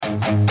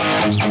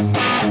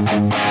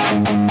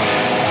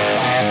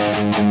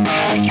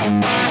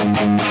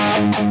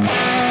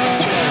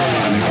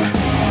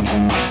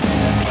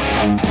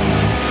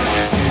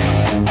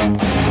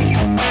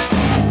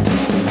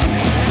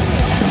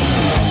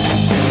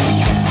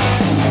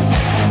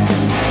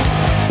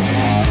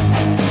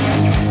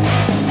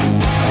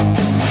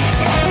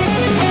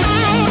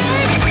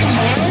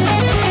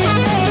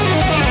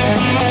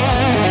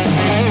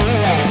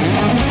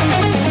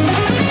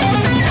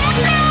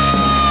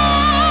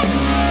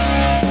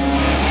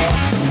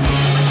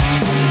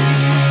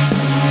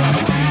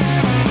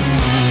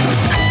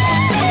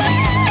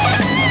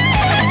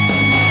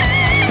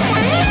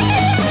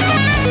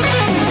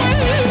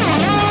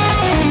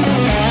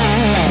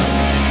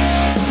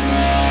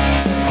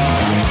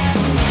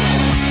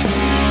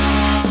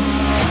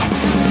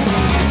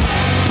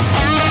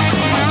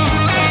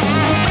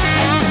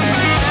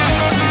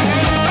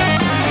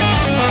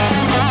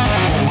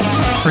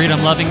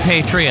Freedom-loving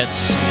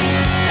patriots,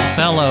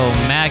 fellow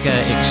MAGA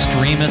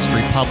extremist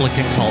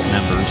Republican cult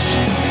members,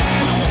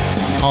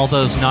 all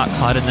those not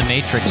caught in the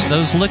Matrix,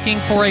 those looking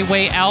for a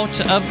way out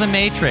of the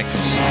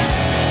Matrix,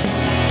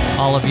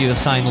 all of you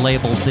assigned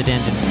labels that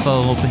end in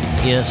phobe,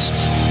 ist,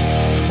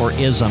 or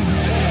ism,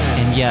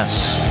 and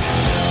yes,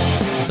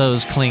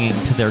 those clinging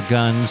to their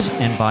guns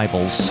and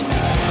Bibles.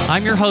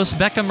 I'm your host,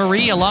 Becca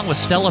Mari, along with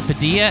Stella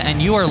Padilla,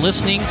 and you are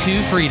listening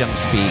to Freedom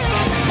Speak.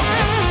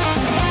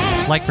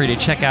 I'd like for you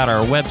to check out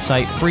our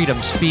website,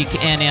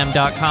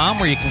 freedomspeaknm.com,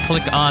 where you can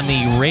click on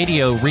the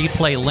radio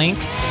replay link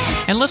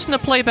and listen to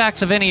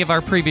playbacks of any of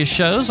our previous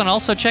shows, and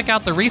also check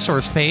out the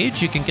resource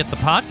page. You can get the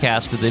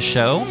podcast of this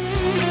show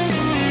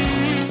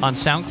on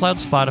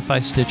SoundCloud,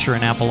 Spotify, Stitcher,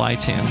 and Apple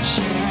iTunes.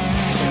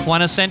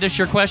 Want to send us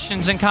your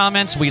questions and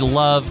comments? We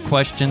love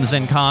questions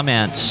and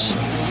comments.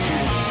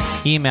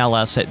 Email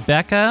us at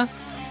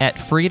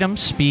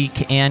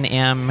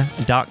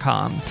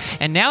becca@freedomspeaknm.com.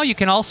 And now you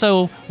can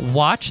also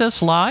watch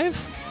us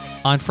live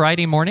on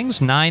Friday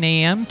mornings, 9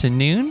 a.m. to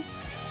noon,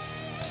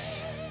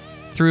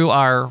 through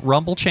our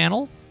Rumble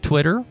channel,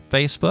 Twitter,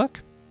 Facebook.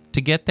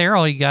 To get there,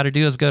 all you got to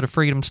do is go to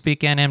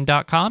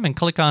freedomspeaknm.com and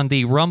click on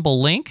the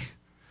Rumble link.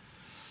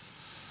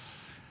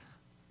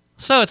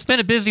 So it's been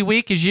a busy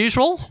week as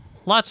usual.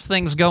 Lots of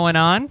things going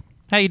on.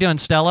 How you doing,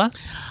 Stella?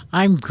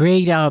 I'm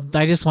great. I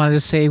just wanted to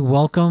say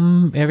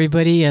welcome,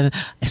 everybody, and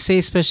I say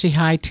especially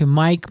hi to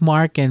Mike,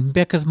 Mark, and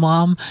Becca's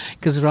mom,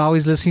 because they're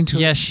always listening to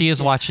us. Yes, she is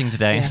watching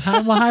today. Yeah.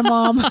 Hi,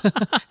 Mom.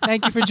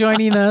 Thank you for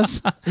joining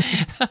us.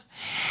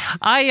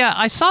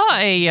 I saw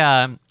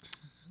a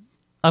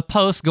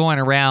post going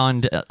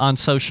around on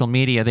social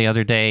media the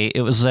other day.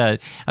 It was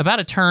about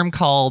a term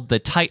called the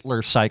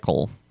Tytler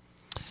cycle.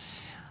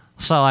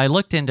 So I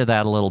looked into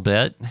that a little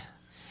bit.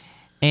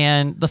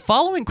 And the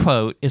following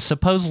quote is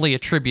supposedly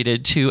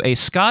attributed to a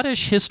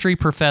Scottish history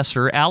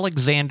professor,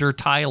 Alexander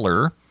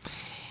Tytler,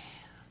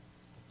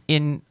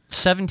 in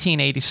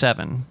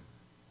 1787.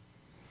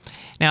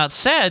 Now, it's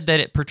said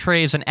that it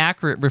portrays an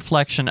accurate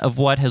reflection of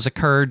what has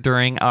occurred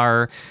during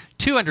our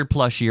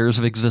 200-plus years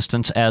of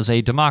existence as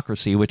a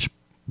democracy, which,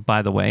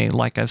 by the way,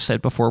 like I've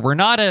said before, we're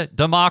not a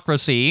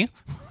democracy.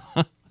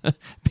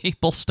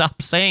 People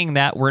stop saying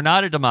that. We're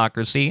not a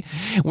democracy.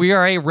 We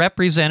are a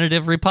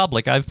representative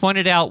republic. I've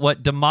pointed out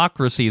what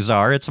democracies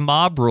are. It's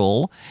mob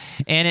rule,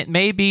 and it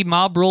may be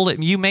mob rule that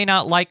you may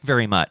not like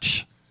very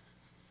much.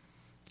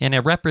 In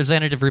a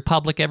representative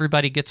republic,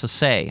 everybody gets a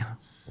say.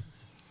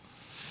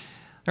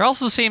 There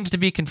also seems to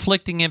be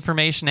conflicting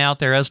information out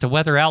there as to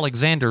whether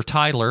Alexander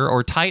Tytler,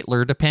 or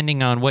Tytler,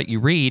 depending on what you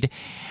read,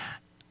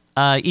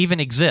 even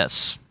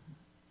exists,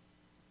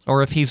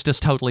 or if he's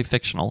just totally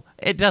fictional.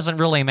 It doesn't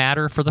really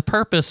matter. For the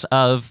purpose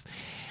of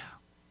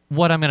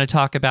what I'm going to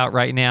talk about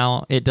right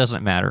now, it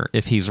doesn't matter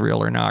if he's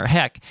real or not.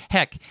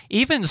 Heck,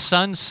 even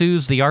Sun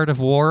Tzu's The Art of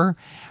War,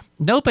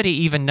 nobody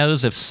even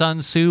knows if Sun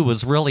Tzu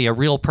was really a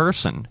real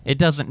person. It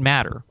doesn't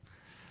matter.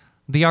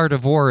 The Art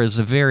of War is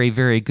a very,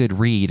 very good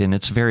read, and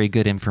it's very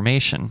good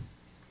information.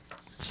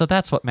 So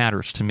that's what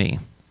matters to me.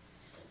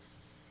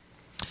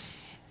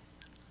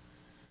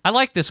 I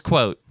like this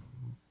quote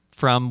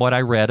from what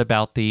I read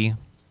about the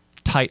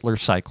Tytler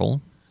cycle.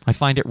 I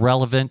find it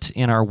relevant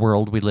in our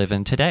world we live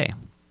in today.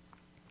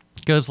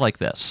 It goes like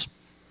this.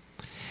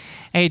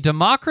 A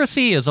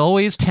democracy is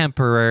always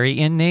temporary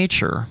in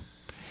nature.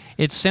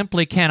 It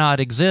simply cannot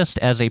exist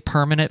as a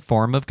permanent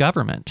form of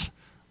government.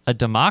 A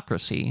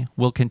democracy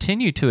will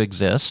continue to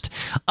exist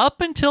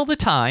up until the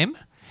time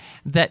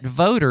that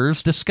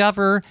voters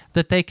discover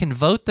that they can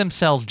vote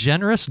themselves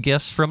generous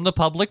gifts from the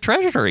public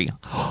treasury.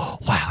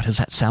 Wow, does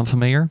that sound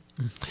familiar?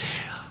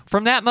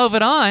 From that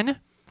moment on,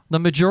 the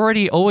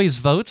majority always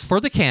votes for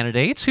the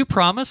candidates who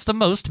promise the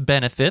most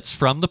benefits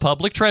from the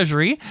public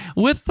treasury,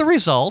 with the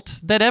result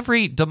that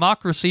every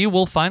democracy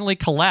will finally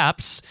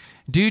collapse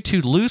due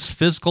to loose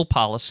fiscal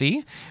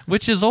policy,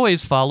 which is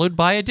always followed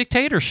by a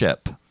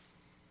dictatorship.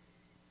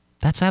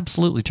 That's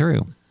absolutely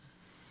true.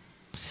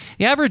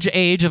 The average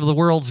age of the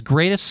world's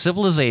greatest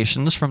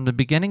civilizations from the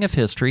beginning of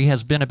history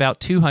has been about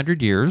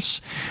 200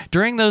 years.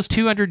 During those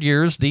 200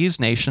 years, these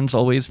nations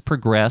always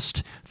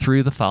progressed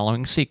through the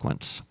following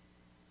sequence.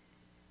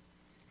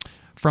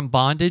 From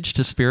bondage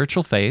to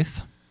spiritual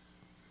faith,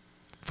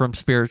 from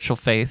spiritual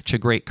faith to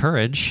great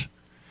courage,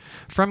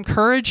 from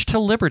courage to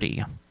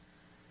liberty,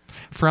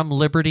 from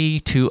liberty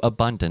to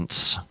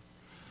abundance,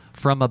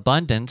 from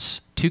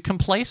abundance to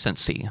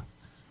complacency,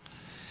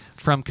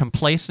 from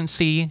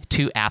complacency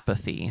to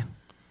apathy,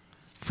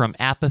 from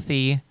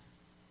apathy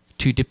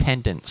to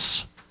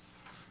dependence,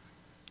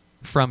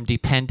 from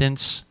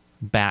dependence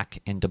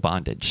back into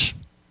bondage.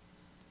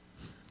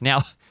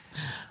 Now,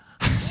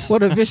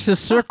 what a vicious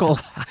circle.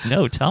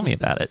 No, tell me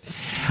about it.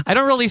 I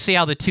don't really see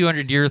how the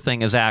 200-year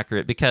thing is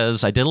accurate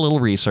because I did a little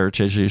research,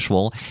 as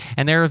usual,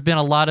 and there have been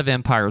a lot of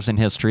empires in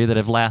history that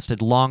have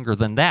lasted longer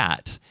than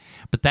that.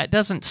 But that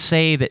doesn't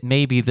say that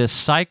maybe this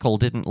cycle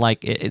didn't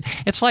like it.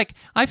 It's like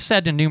I've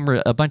said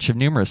a bunch of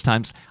numerous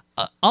times,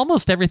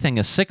 almost everything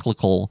is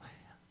cyclical,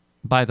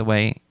 by the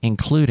way,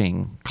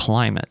 including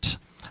climate.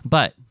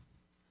 But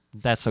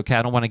that's okay.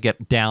 I don't want to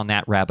get down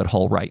that rabbit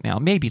hole right now.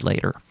 Maybe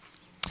later.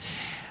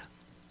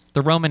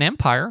 The Roman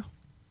Empire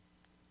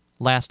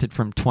lasted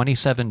from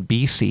 27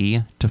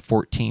 BC to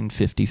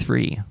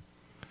 1453.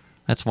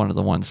 That's one of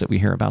the ones that we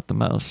hear about the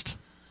most.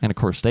 And, of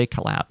course, they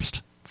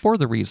collapsed for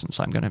the reasons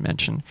I'm going to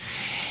mention.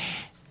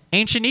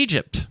 Ancient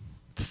Egypt,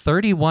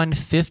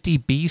 3150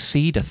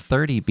 BC to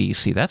 30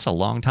 BC. That's a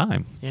long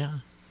time. Yeah.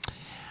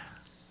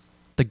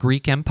 The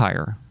Greek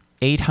Empire,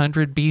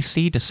 800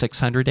 BC to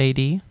 600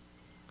 AD.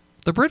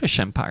 The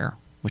British Empire,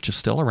 which is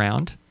still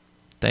around,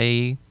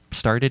 they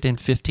started in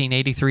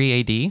 1583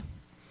 AD.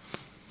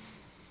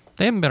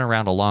 They haven't been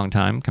around a long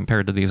time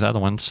compared to these other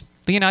ones.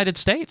 The United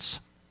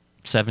States,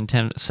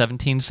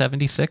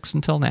 1776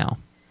 until now.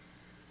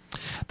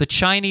 The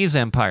Chinese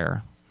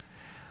Empire,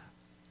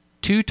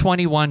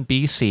 221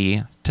 BC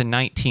to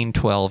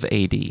 1912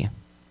 AD.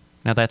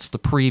 Now that's the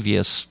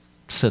previous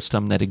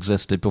system that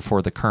existed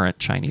before the current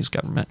Chinese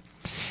government.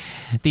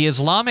 The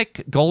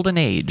Islamic Golden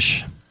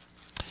Age,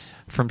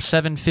 from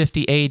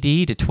 750 AD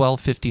to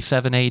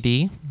 1257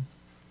 AD.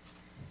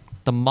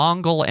 The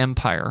Mongol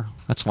Empire.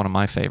 That's one of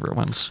my favorite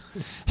ones.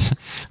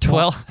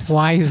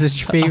 Why is it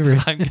your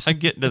favorite? I'm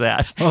getting to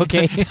that.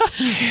 Okay.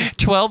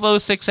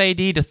 1206 AD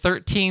to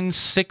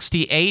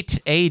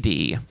 1368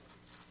 AD.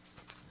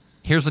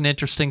 Here's an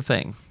interesting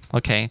thing.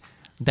 Okay.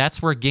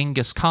 That's where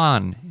Genghis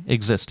Khan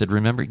existed.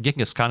 Remember,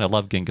 Genghis Khan, I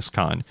love Genghis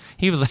Khan.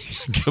 He was a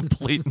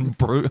complete and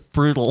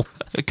brutal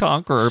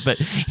conqueror, but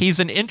he's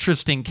an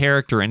interesting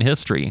character in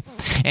history.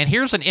 And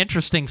here's an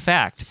interesting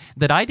fact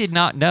that I did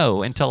not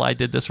know until I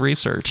did this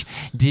research.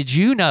 Did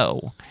you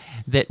know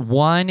that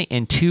 1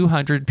 in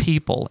 200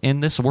 people in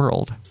this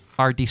world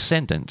are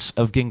descendants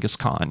of Genghis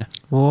Khan?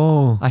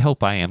 Whoa. I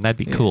hope I am. That'd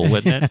be cool,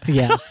 wouldn't it?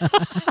 Yeah.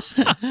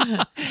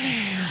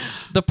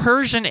 The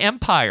Persian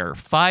Empire,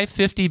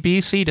 550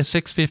 BC to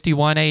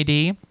 651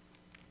 AD,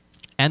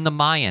 and the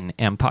Mayan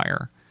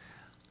Empire,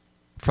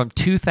 from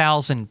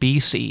 2000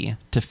 BC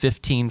to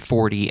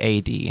 1540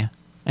 AD.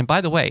 And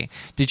by the way,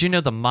 did you know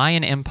the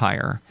Mayan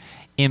Empire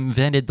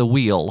invented the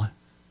wheel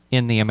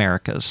in the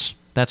Americas?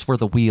 That's where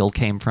the wheel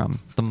came from,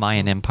 the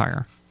Mayan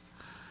Empire.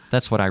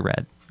 That's what I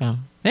read. Yeah.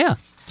 Yeah.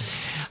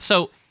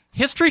 So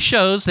history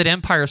shows that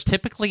empires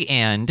typically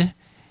end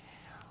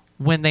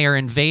when they are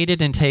invaded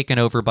and taken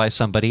over by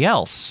somebody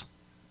else.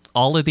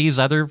 All of these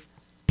other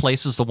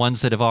places, the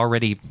ones that have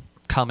already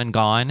come and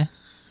gone,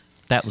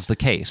 that was the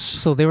case.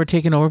 So they were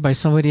taken over by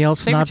somebody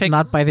else,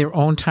 not by their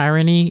own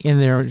tyranny in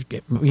their,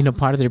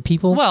 part of their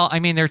people? Well, I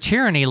mean, their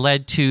tyranny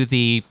led to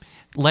the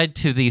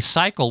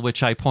cycle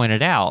which I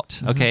pointed out,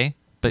 okay?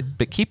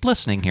 But keep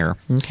listening here.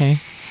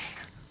 Okay.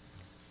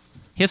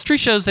 History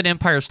shows that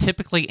empires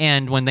typically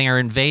end when they are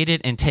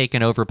invaded and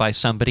taken over by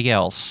somebody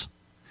else.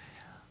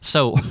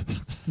 So,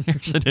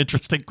 here's an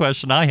interesting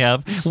question I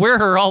have.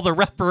 Where are all the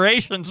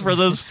reparations for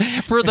those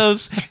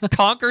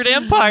conquered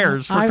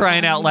empires, for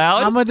crying out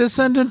loud? I'm a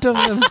descendant of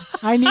them.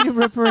 I need a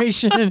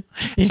reparation.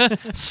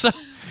 So,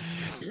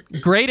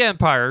 great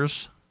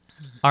empires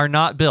are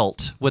not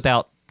built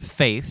without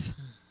faith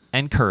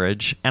and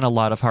courage and a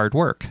lot of hard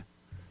work.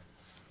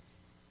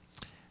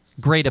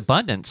 Great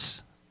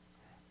abundance.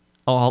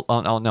 Oh,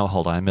 no,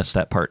 hold on. I missed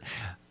that part.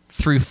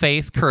 Through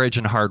faith, courage,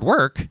 and hard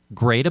work,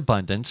 great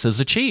abundance is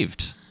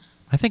achieved.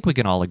 I think we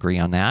can all agree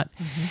on that.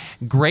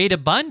 Mm-hmm. Great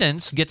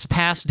abundance gets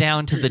passed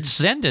down to the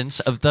descendants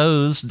of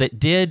those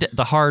that did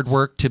the hard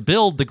work to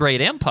build the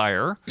great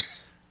empire.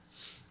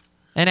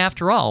 And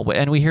after all,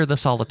 and we hear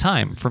this all the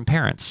time from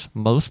parents,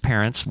 most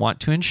parents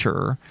want to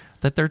ensure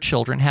that their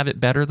children have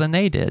it better than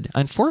they did.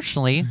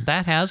 Unfortunately,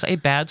 that has a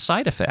bad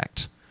side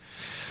effect.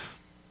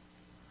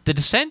 The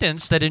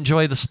descendants that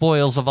enjoy the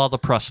spoils of all the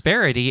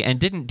prosperity and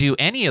didn't do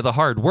any of the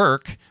hard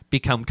work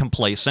become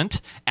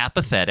complacent,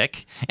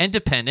 apathetic, and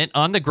dependent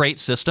on the great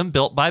system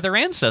built by their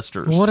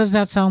ancestors. What does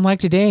that sound like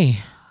today?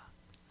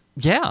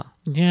 Yeah.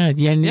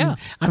 Yeah.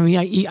 I mean,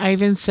 I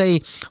even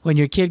say when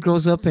your kid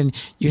grows up and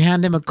you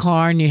hand them a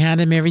car and you hand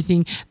them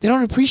everything, they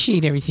don't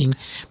appreciate everything.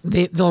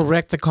 They'll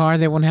wreck the car.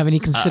 They won't have any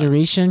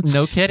consideration.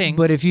 No kidding.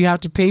 But if you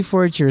have to pay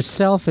for it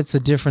yourself, it's a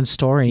different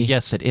story.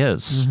 Yes, it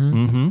is.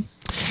 Mm-hmm.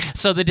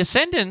 So the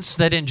descendants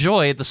that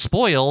enjoy the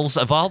spoils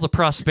of all the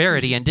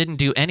prosperity and didn't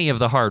do any of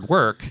the hard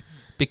work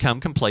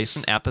become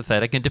complacent,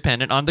 apathetic, and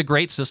dependent on the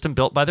great system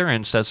built by their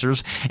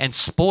ancestors, and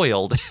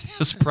spoiled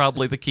is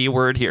probably the key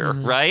word here,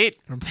 right?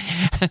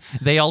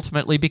 They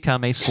ultimately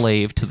become a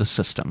slave to the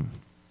system.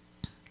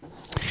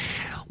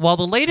 While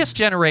the latest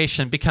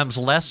generation becomes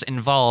less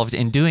involved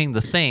in doing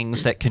the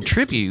things that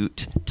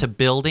contribute to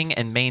building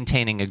and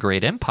maintaining a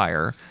great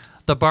empire,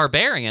 the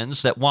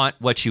barbarians that want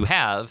what you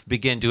have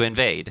begin to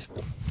invade.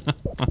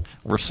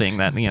 We're seeing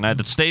that in the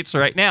United States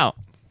right now.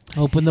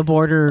 Open the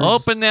borders.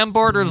 Open them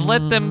borders.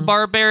 Let them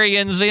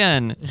barbarians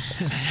in.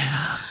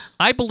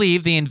 I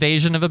believe the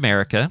invasion of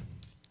America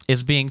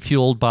is being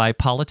fueled by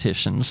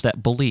politicians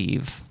that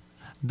believe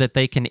that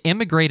they can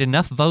immigrate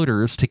enough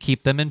voters to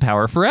keep them in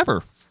power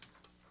forever.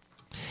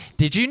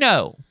 Did you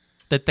know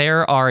that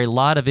there are a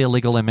lot of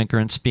illegal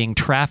immigrants being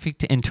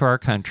trafficked into our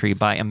country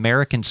by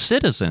American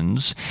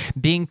citizens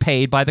being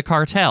paid by the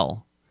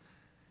cartel?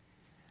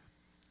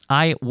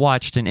 I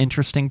watched an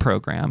interesting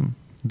program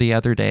the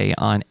other day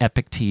on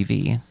Epic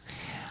TV,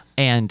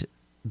 and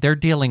they're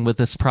dealing with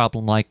this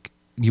problem like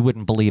you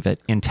wouldn't believe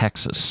it in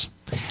Texas,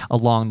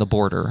 along the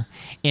border,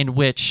 in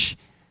which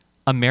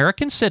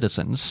American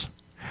citizens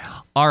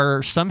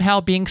are somehow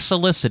being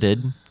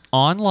solicited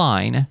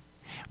online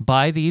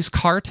by these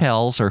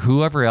cartels or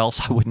whoever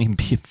else. I wouldn't even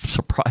be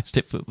surprised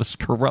if it was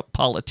corrupt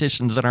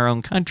politicians in our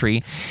own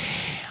country,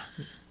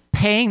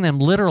 paying them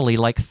literally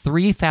like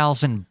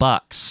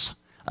 $3,000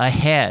 a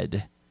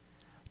head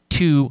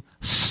to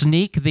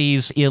sneak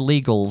these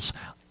illegals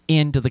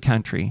into the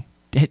country.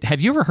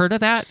 Have you ever heard of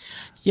that?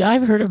 Yeah,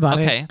 I've heard about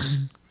it. Okay.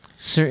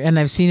 Sir, and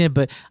I've seen it,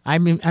 but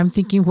I'm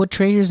thinking what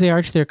traitors they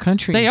are to their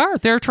country. They are.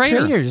 They're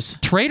Traitors.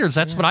 Traitors,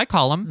 that's what I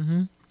call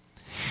them.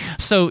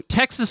 So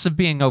Texas is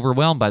being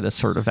overwhelmed by this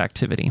sort of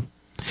activity.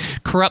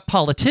 Corrupt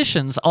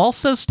politicians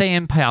also stay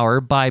in power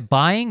by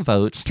buying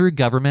votes through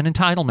government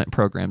entitlement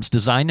programs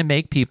designed to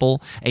make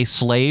people a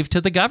slave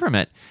to the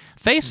government.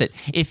 Face it,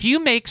 if you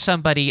make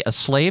somebody a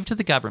slave to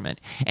the government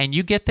and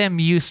you get them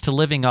used to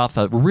living off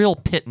of real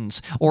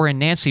pittance, or in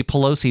Nancy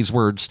Pelosi's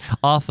words,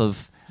 off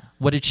of,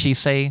 what did she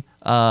say,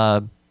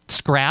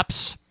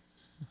 scraps?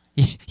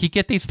 You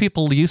get these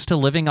people used to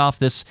living off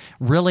this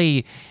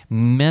really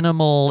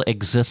minimal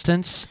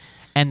existence,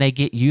 and they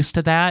get used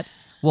to that.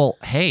 Well,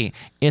 hey,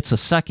 it's a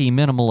sucky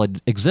minimal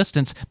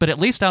existence, but at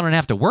least I don't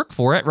have to work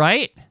for it,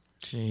 right?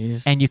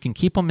 Jeez. And you can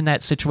keep them in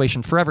that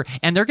situation forever.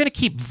 And they're going to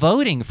keep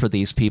voting for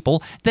these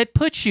people that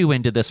put you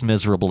into this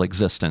miserable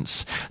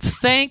existence.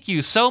 Thank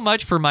you so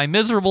much for my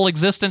miserable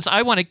existence.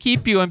 I want to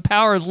keep you in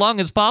power as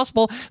long as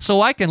possible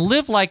so I can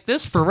live like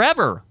this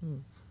forever.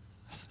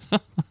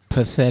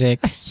 Pathetic.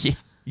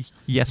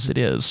 Yes, it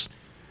is.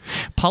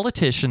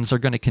 Politicians are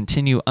going to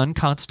continue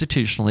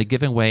unconstitutionally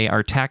giving away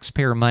our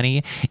taxpayer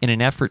money in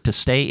an effort to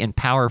stay in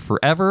power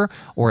forever,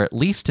 or at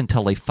least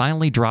until they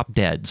finally drop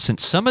dead.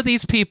 Since some of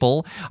these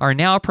people are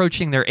now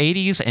approaching their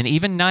 80s and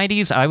even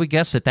 90s, I would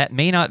guess that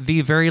may not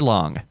be very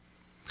long.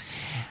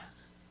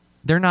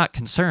 They're not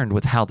concerned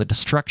with how the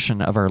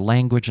destruction of our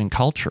language and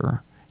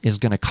culture is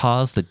going to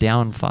cause the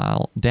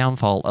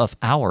downfall of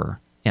our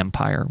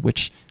empire,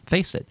 which,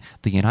 face it,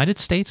 the United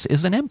States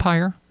is an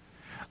empire.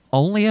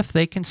 Only if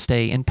they can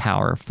stay in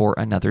power for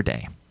another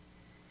day.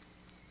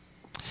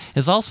 It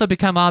has also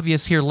become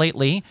obvious here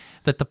lately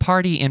that the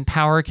party in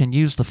power can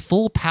use the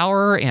full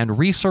power and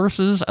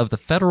resources of the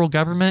federal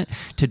government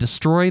to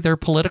destroy their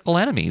political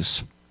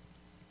enemies.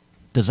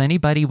 Does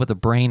anybody with a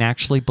brain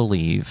actually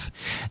believe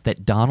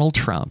that Donald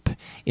Trump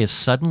is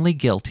suddenly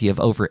guilty of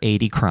over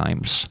 80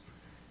 crimes?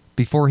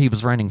 Before he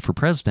was running for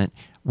president,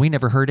 we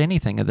never heard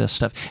anything of this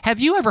stuff. Have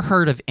you ever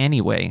heard of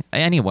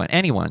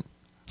anyone?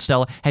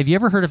 Stella, have you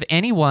ever heard of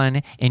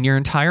anyone in your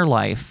entire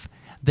life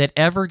that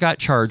ever got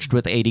charged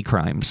with 80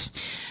 crimes?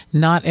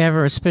 Not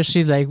ever,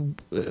 especially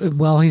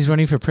he's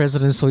running for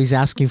president, so he's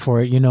asking for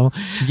it,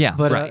 Yeah,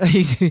 but,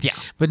 right. Yeah.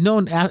 But no,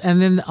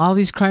 and then all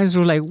these crimes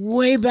were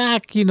way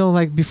back,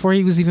 before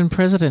he was even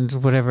president or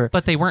whatever.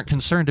 But they weren't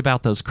concerned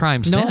about those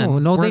crimes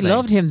then. No, they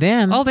loved him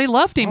then. Oh, they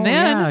loved him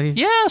then. Yeah.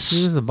 Yes.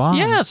 He was the bomb.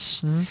 Yes.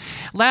 Mm-hmm.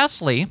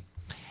 Lastly,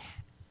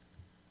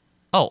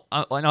 I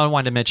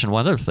wanted to mention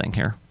one other thing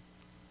here.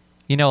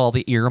 You know all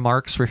the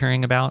earmarks we're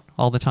hearing about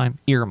all the time?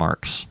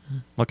 Earmarks,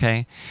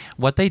 okay?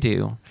 What they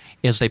do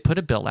is they put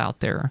a bill out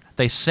there.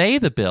 They say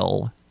the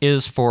bill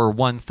is for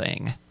one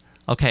thing,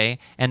 okay?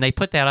 And they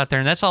put that out there,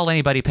 and that's all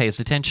anybody pays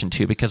attention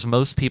to because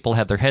most people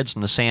have their heads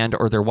in the sand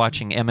or they're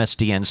watching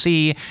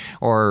MSDNC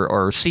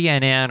or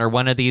CNN or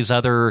one of these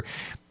other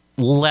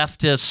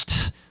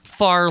leftist,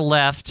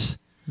 far-left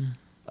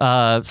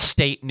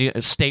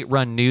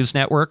state-run news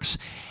networks.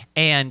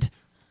 And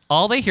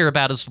all they hear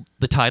about is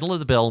the title of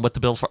the bill and what the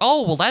bill's for.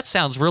 Oh, well, that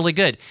sounds really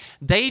good.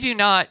 They do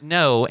not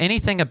know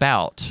anything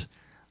about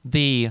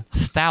the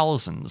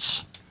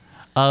thousands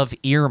of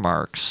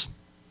earmarks,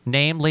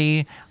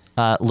 namely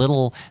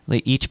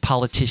each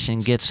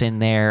politician gets in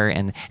there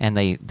and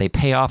they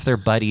pay off their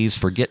buddies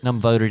for getting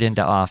them voted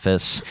into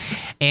office,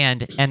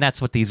 and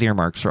that's what these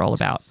earmarks are all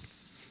about.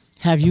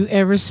 Have you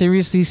ever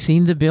seriously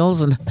seen the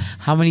bills and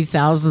how many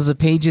thousands of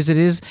pages it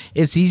is?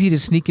 It's easy to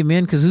sneak them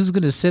in because who's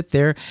going to sit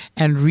there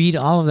and read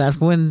all of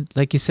that when,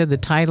 like you said, the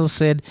title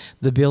said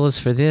the bill is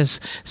for this.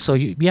 So,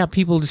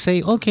 people to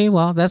say, okay,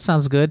 well, that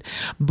sounds good.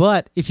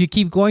 But if you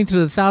keep going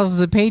through the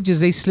thousands of pages,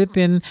 they slip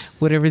in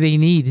whatever they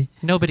need.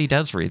 Nobody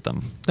does read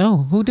them. No,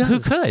 who does? Who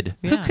could?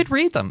 Yeah. Who could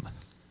read them?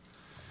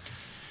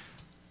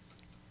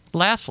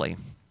 Lastly,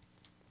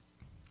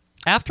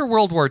 after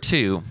World War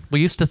II,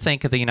 we used to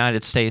think of the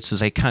United States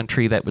as a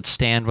country that would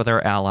stand with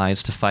our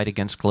allies to fight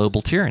against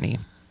global tyranny.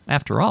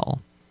 After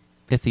all,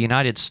 if the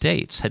United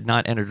States had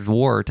not entered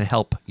war to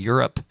help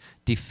Europe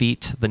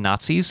defeat the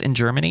Nazis in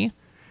Germany,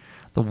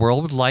 the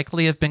world would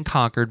likely have been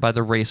conquered by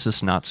the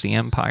racist Nazi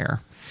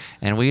Empire,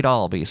 and we'd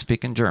all be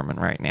speaking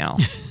German right now.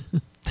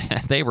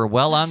 They were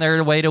well on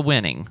their way to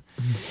winning.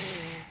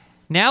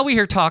 Now we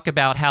hear talk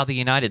about how the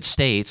United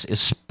States is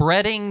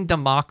spreading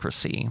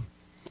democracy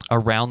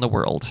around the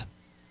world.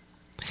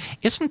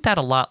 Isn't that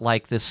a lot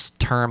like this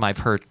term I've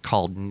heard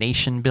called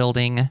nation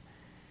building,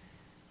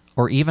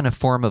 or even a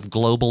form of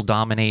global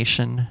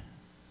domination?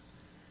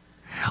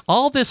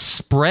 All this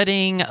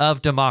spreading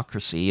of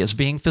democracy is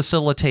being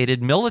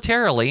facilitated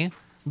militarily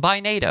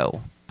by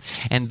NATO.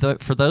 And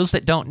for those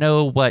that don't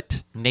know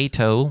what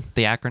NATO,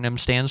 the acronym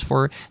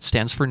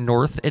stands for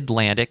North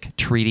Atlantic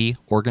Treaty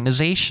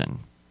Organization.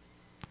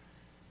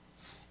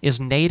 Is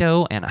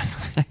NATO, and I'm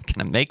going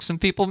to make some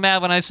people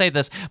mad when I say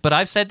this, but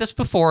I've said this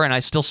before and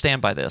I still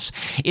stand by this.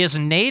 Is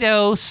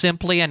NATO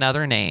simply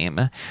another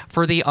name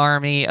for the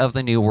Army of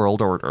the New World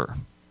Order?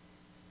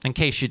 In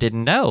case you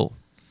didn't know,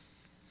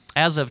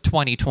 as of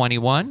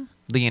 2021,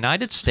 the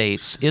United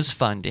States is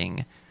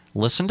funding,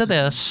 listen to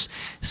this,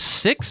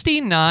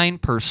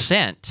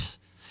 69%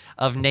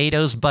 of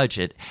NATO's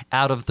budget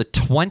out of the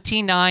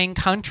 29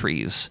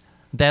 countries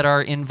that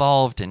are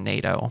involved in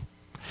NATO.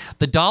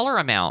 The dollar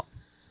amount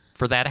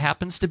for that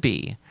happens to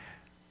be,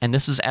 and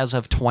this is as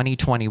of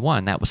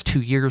 2021, that was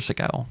 2 years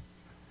ago,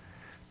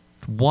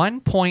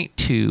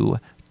 $1.2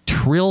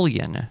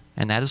 trillion,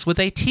 and that is with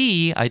a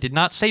T. I did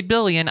not say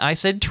billion, I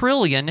said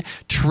trillion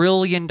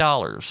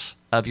dollars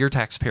of your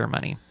taxpayer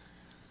money.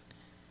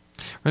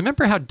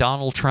 Remember how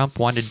Donald Trump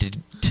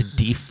wanted to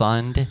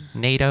defund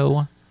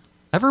NATO?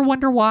 Ever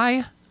wonder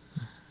why?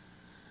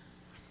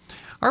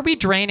 Are we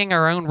draining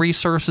our own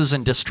resources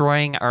and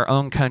destroying our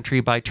own country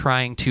by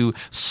trying to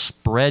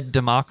spread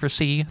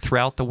democracy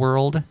throughout the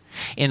world?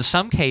 In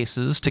some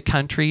cases, to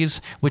countries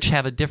which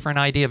have a different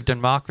idea of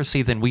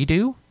democracy than we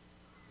do?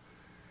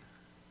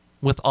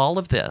 With all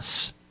of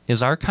this,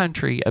 is our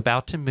country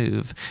about to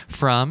move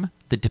from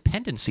the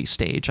dependency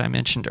stage I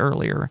mentioned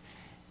earlier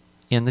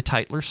in the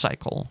Tytler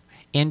cycle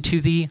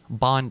into the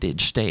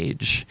bondage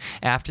stage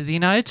after the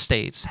United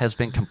States has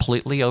been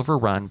completely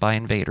overrun by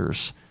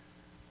invaders?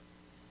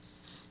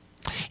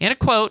 In a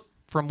quote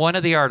from one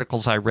of the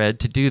articles I read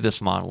to do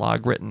this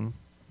monologue, written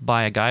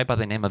by a guy by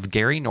the name of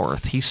Gary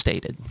North, he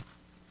stated,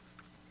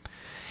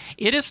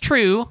 "It is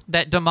true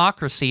that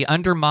democracy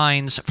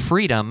undermines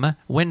freedom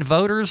when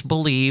voters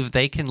believe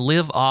they can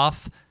live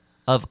off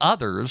of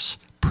others'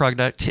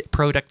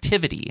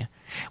 productivity,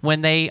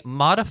 when they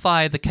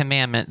modify the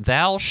commandment,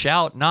 'Thou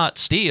shalt not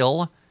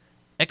steal,'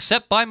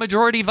 except by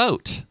majority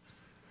vote.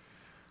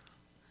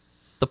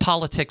 The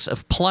politics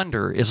of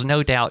plunder is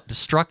no doubt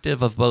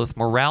destructive of both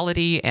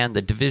morality and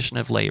the division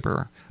of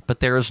labor, but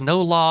there is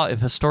no law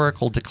of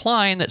historical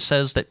decline that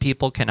says that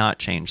people cannot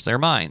change their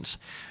minds."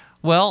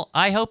 Well,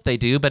 I hope they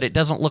do, but it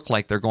doesn't look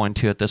like they're going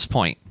to at this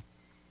point.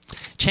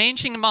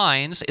 Changing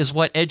minds is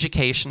what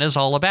education is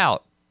all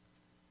about.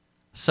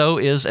 So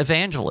is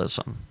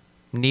evangelism.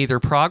 Neither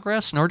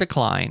progress nor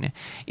decline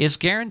is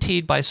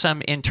guaranteed by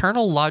some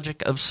internal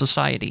logic of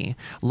society.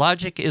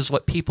 Logic is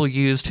what people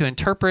use to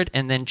interpret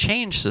and then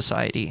change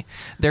society.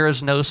 There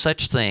is no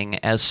such thing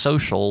as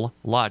social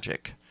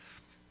logic.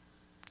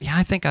 Yeah,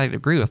 I think I'd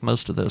agree with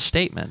most of those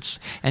statements.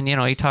 And,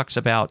 he talks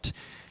about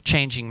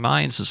changing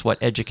minds is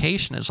what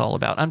education is all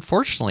about.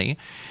 Unfortunately,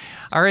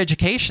 our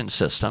education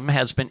system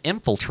has been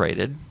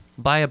infiltrated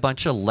by a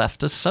bunch of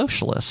leftist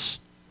socialists.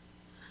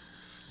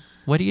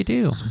 What do you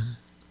do?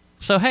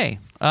 So, hey,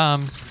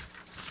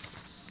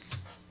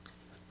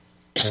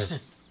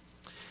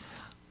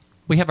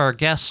 we have our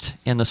guest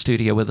in the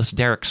studio with us,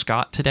 Derrick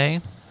Scott, today.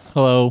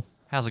 Hello.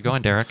 How's it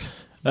going, Derrick?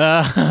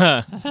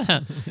 Kind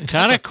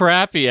of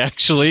crappy,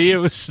 actually. It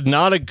was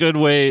not a good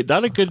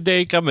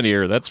day coming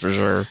here, that's for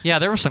sure. Yeah,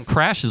 there were some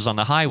crashes on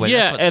the highway.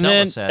 Yeah, that's what and Stella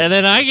then said. and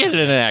then I get in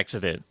an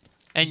accident.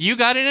 And you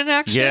got in an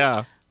accident?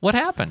 Yeah. What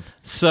happened?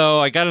 So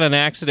I got in an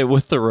accident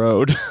with the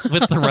road.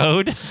 With the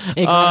road?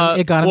 It got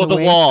in well, the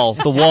way.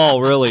 the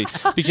wall, really,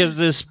 because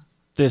this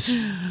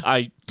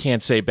I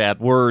can't say bad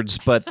words,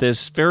 but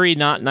this very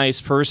not nice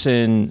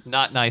person.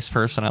 Not nice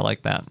person. I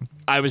like that.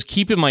 I was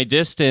keeping my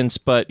distance,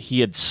 but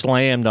he had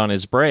slammed on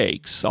his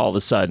brakes all of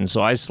a sudden.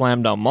 So I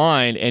slammed on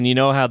mine. And you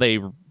know how they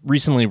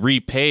recently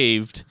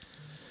repaved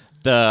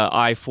the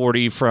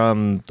I-40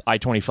 from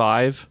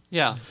I-25?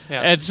 Yeah.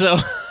 And so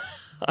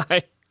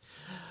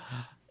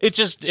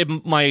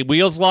my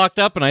wheels locked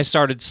up and I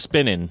started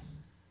spinning.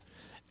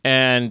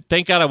 And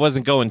thank God I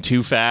wasn't going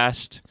too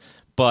fast.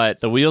 But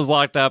the wheels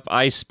locked up,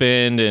 I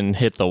spinned and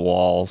hit the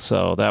wall.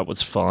 So that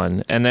was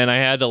fun. And then I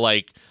had to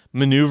like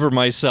maneuver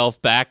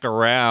myself back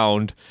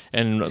around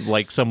and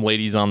like some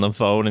ladies on the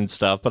phone and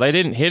stuff. But I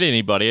didn't hit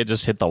anybody. I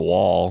just hit the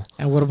wall.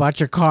 And what about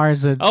your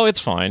cars? Oh, it's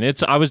fine.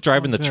 I was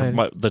driving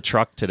the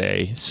truck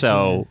today.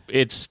 So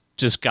it's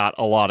just got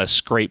a lot of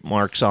scrape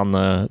marks on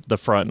the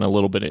front and a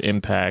little bit of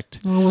impact.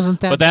 Well,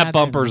 wasn't that but that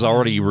bumper's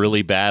already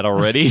really bad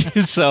already.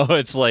 So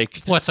it's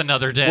like, what's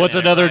another dent? What's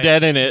another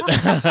dent in it?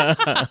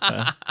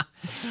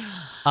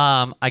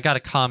 I got a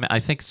comment. I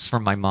think it's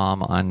from my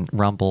mom on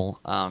Rumble.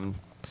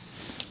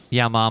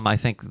 Yeah, Mom, I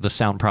think the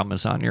sound problem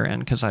is on your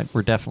end because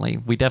we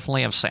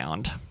definitely have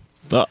sound.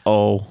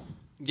 Uh-oh.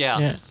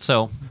 Yeah.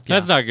 So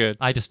that's not good.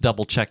 I just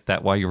double checked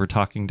that while you were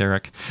talking,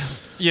 Derrick.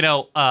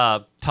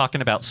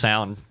 Talking about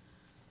sound.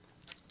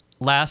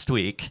 Last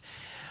week,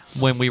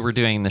 when we were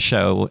doing the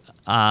show,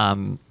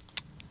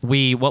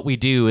 what we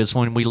do is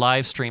when we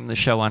live stream the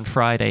show on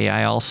Friday,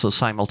 I also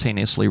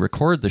simultaneously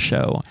record the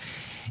show.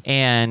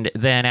 And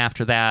then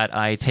after that,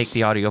 I take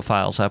the audio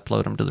files,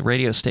 upload them to the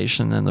radio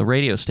station, and the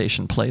radio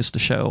station plays the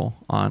show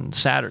on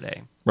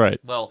Saturday. Right.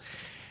 Well,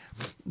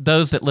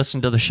 those that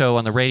listened to the show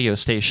on the radio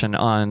station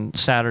on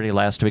Saturday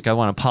last week, I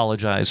want to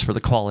apologize for the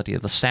quality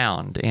of the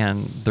sound.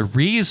 And the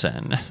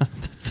reason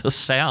the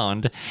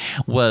sound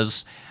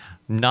was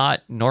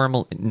not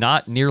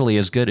nearly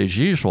as good as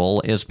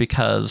usual is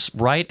because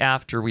right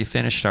after we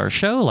finished our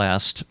show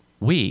last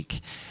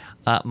week,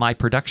 my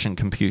production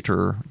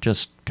computer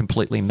just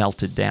completely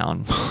melted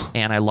down,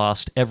 and I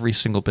lost every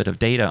single bit of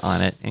data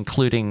on it,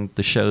 including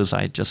the things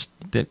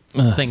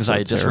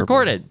I just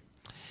recorded.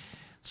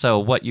 So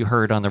what you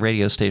heard on the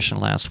radio station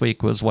last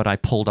week was what I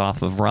pulled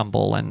off of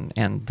Rumble, and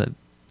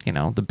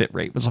the bit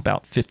rate was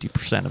about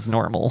 50% of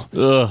normal.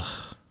 Ugh.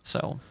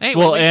 So anyway,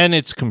 well, and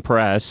it's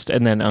compressed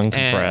and then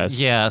uncompressed.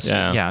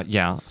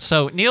 Yeah.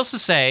 So needless to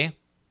say,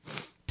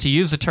 to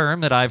use a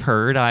term that I've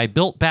heard, I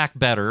built back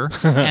better,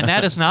 and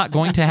that is not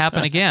going to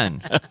happen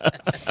again.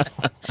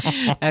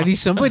 At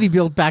least somebody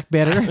built back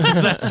better.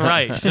 That's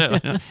right.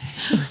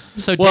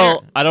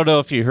 So, I don't know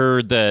if you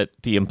heard that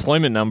the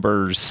employment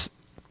numbers,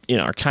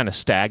 are kind of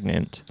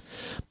stagnant.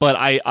 But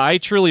I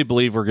truly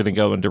believe we're going to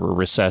go into a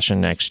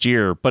recession next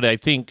year. But I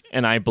think,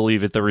 and I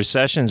believe that the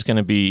recession is going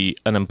to be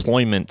an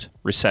employment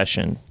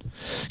recession.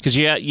 Because,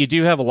 you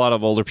do have a lot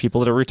of older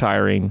people that are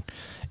retiring,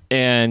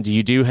 and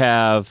you do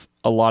have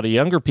a lot of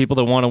younger people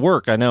that want to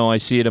work. I know I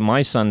see it in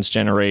my son's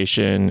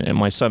generation, and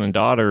my son and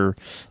daughter,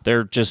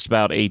 they're just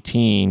about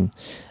 18.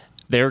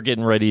 They're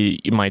getting ready.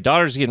 My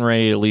daughter's getting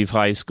ready to leave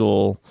high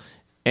school,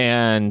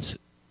 and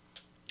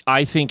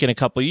I think in a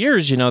couple of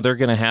years, they're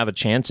going to have a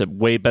chance at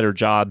way better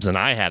jobs than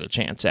I had a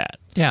chance at.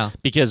 Yeah.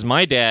 Because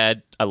my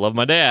dad, I love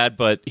my dad,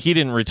 but he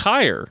didn't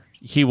retire.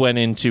 He went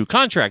into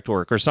contract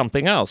work or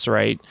something else,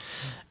 right?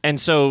 And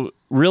so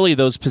really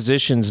those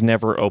positions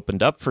never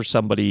opened up for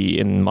somebody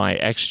in my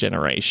X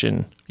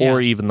generation or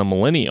even the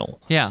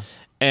millennial. Yeah.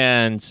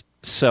 And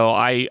so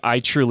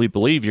I truly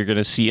believe you're going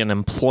to see an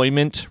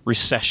employment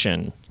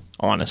recession,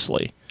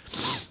 honestly.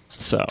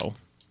 So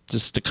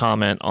just to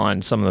comment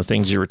on some of the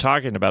things you were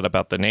talking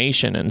about the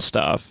nation and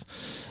stuff,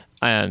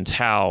 and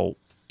how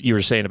you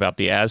were saying about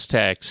the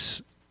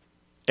Aztecs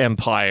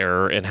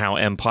empire and how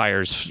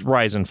empires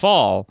rise and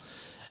fall.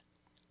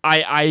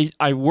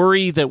 I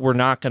worry that we're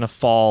not going to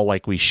fall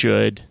like we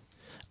should.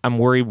 I'm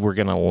worried we're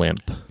going to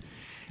limp.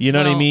 You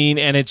know what I mean?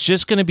 And it's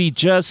just going to be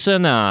just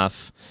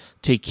enough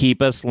to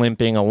keep us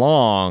limping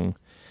along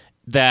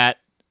that,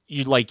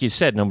 like you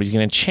said, nobody's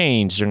going to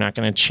change. They're not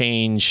going to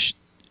change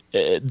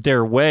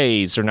their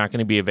ways. Are not going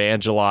to be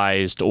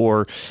evangelized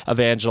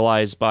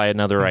by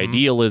another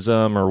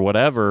idealism or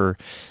whatever.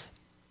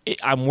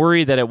 I'm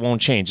worried that it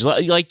won't change.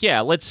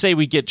 Let's say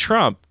we get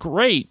Trump,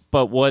 great,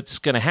 but what's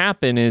going to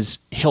happen is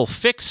he'll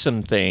fix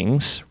some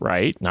things,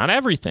 right? Not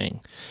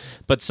everything,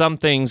 but some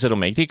things that'll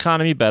make the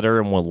economy better,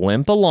 and we'll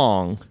limp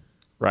along,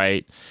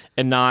 right?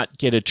 And not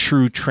get a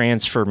true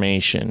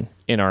transformation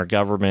in our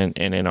government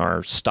and in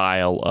our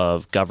style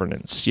of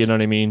governance. You know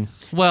what I mean?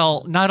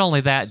 Well, not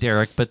only that,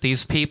 Derrick, but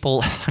these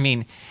people,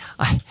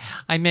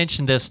 I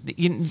mentioned this.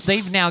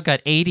 They've now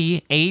got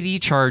 80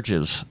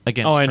 charges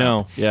against Trump. I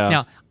know. Yeah.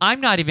 Now, I'm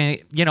not even,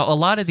 a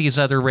lot of these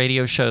other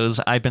radio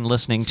shows I've been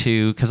listening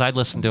to, because I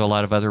listen to a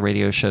lot of other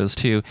radio shows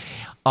too,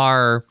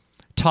 are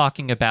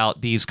talking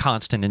about these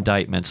constant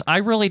indictments. I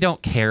really don't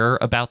care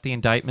about the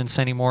indictments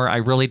anymore. I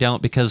really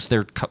don't, because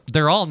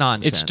they're all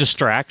nonsense. It's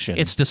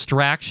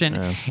distraction.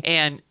 Yeah.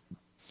 And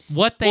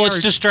what they it's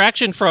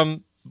distraction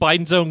from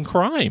Biden's own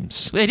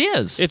crimes. It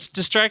is. It's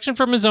distraction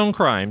from his own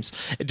crimes.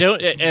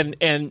 And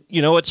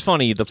it's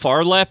funny. The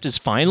far left is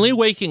finally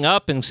waking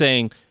up and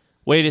saying,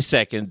 wait a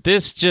second,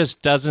 this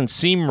just doesn't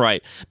seem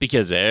right.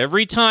 Because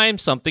every time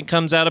something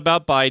comes out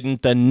about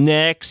Biden, the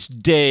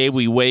next day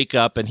we wake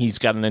up and he's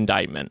got an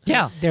indictment.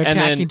 Yeah. They're And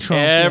attacking then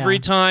Trump. every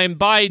time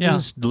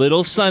Biden's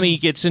little sonny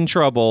gets in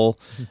trouble,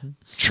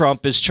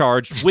 Trump is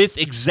charged with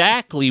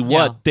exactly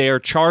what they're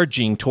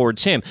charging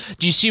towards him.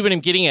 Do you see what I'm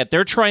getting at?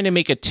 They're trying to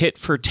make a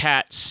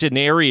tit-for-tat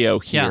scenario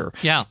here.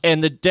 Yeah.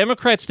 And the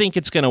Democrats think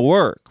it's going to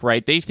work,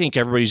 right? They think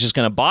everybody's just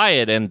going to buy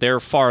it, and their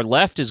far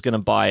left is going to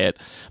buy it.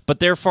 But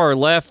their far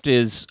left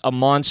is a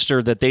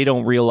monster that they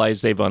don't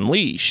realize they've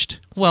unleashed.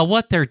 Well,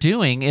 what they're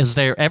doing is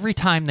every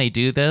time they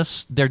do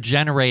this, they're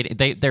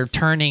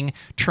turning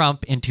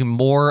Trump into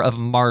more of a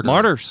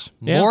martyr.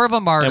 More of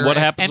a martyr. And what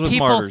happens with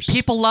martyrs?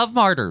 People love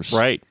martyrs.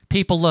 Right.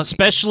 People look,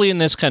 especially in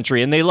this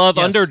country, and they love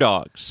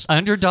underdogs.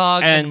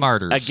 Underdogs and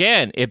martyrs.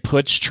 Again, it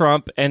puts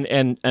Trump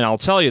and I'll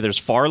tell you, there's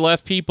far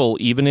left people,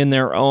 even in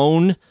their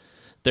own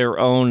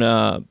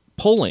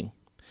polling,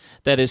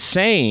 that is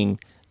saying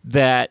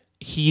that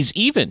he's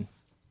even.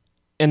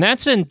 And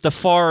that's in the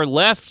far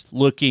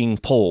left-looking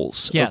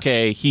polls. Yes.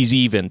 Okay, he's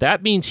even.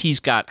 That means he's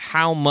got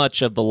how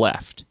much of the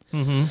left?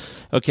 Mm-hmm.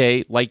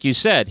 Okay, like you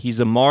said, he's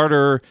a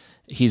martyr.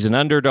 He's an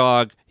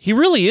underdog. He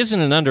really isn't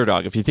an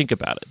underdog if you think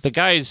about it. The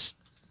guy's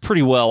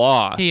pretty well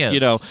off. He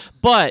is.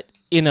 But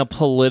in a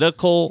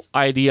political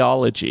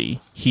ideology,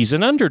 he's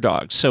an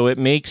underdog. So it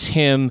makes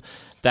him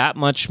that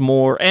much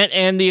more,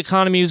 and the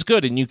economy is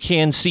good, and you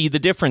can see the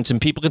difference, and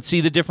people can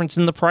see the difference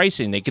in the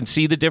pricing. They can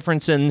see the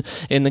difference in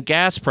the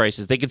gas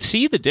prices. They can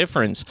see the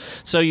difference.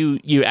 So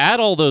you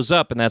add all those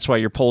up, and that's why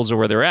your polls are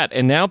where they're at.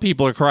 And now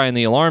people are crying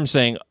the alarm,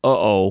 saying,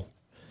 "Uh-oh."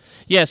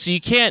 Yeah, so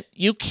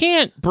you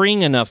can't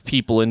bring enough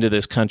people into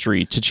this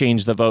country to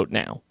change the vote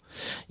now.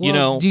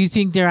 Well, do you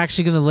think they're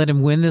actually going to let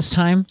him win this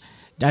time?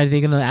 Are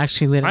they going to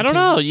actually let him? I don't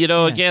know.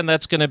 Again,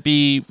 that's going to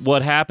be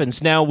what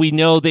happens. Now, we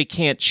know they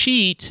can't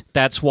cheat.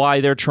 That's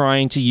why they're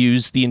trying to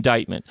use the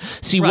indictment.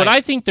 See, what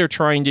I think they're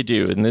trying to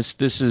do, and this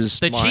is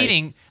the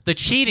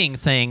cheating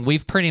thing.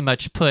 We've pretty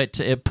much put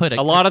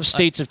a lot of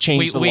states have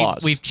changed the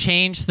laws. We've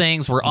changed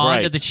things. We're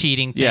on to the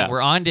cheating thing. Yeah.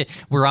 We're on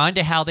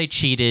to how they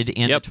cheated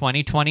in the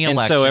 2020 election.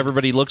 And so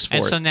everybody looks for it.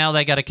 And so now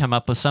they got to come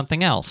up with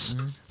something else.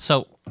 Mm-hmm.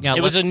 So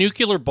it was a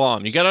nuclear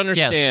bomb. You got to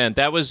understand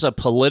that was a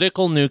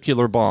political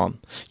nuclear bomb.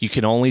 You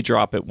can only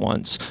drop it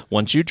once.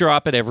 Once you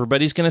drop it,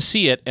 everybody's going to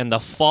see it, and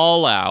the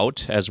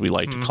fallout, as we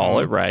like to call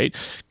it, right,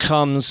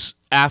 comes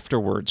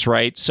afterwards,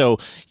 right? So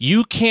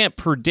you can't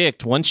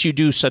predict, once you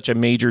do such a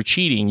major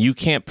cheating, you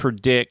can't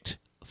predict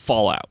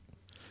fallout.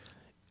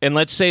 And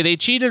let's say they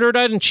cheated or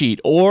didn't cheat,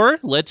 or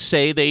let's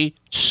say they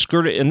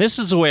skirted, and this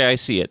is the way I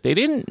see it. They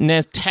didn't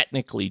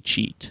technically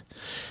cheat.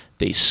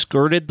 They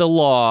skirted the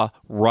law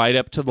right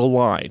up to the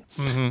line.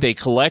 Mm-hmm. They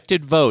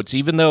collected votes,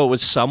 even though it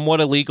was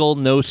somewhat illegal.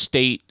 No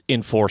state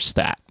enforced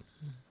that.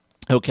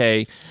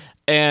 Okay?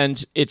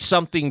 And it's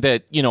something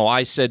that,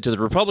 I said to the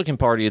Republican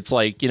Party, it's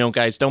like,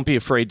 guys, don't be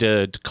afraid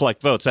to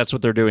collect votes. That's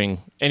what they're doing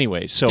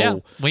anyway.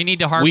 So we need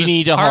to harvest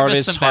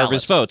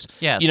votes.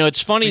 Yes,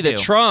 it's funny that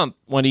Trump,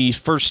 when he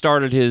first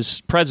started his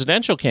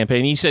presidential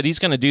campaign, he said he's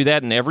going to do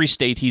that in every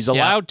state he's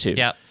allowed to.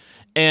 Yeah.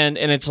 And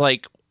it's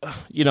like,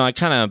 I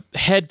kind of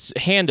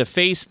hand to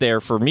face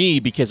there for me,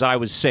 because I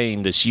was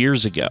saying this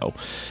years ago,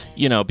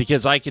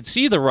 because I could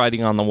see the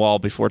writing on the wall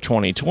before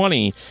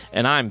 2020,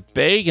 and I'm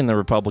begging the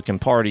Republican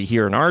Party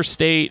here in our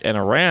state and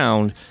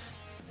around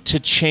to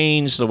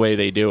change the way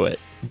they do it.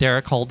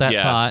 Derrick, hold that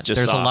thought.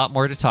 There's a lot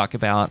more to talk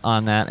about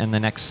on that in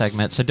the next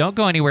segment. So don't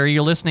go anywhere.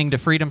 You're listening to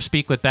Freedom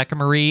Speak with Becca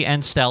Mari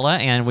and Stella,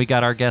 and we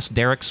got our guest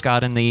Derrick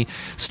Scott in the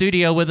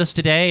studio with us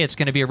today. It's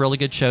going to be a really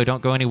good show.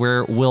 Don't go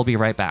anywhere. We'll be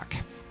right back.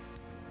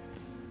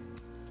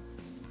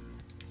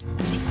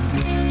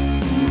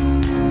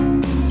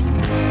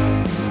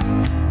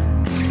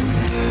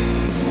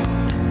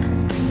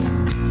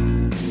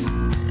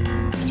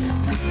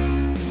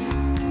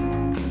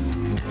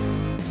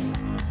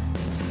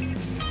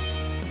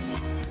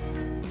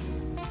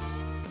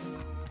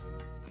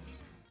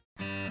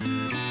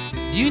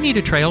 Do you need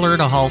a trailer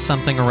to haul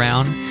something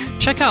around?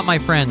 Check out my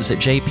friends at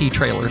JP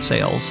Trailer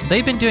Sales.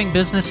 They've been doing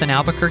business in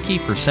Albuquerque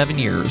for 7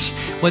 years.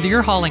 Whether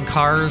you're hauling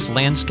cars,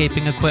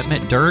 landscaping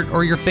equipment, dirt,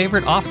 or your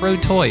favorite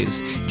off-road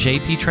toys,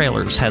 JP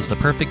Trailers has the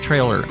perfect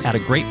trailer at a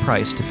great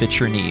price to fit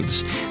your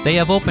needs. They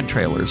have open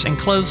trailers and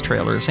closed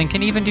trailers and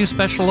can even do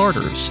special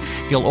orders.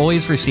 You'll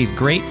always receive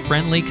great,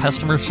 friendly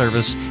customer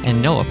service,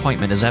 and no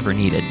appointment is ever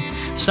needed.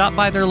 Stop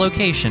by their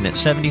location at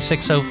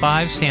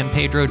 7605 San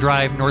Pedro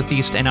Drive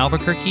Northeast in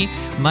Albuquerque,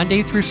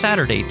 Monday through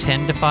Saturday,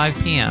 10 to 5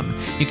 p.m.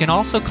 You can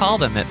also call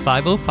them at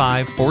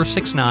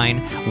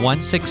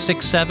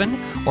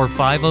 505-469-1667 or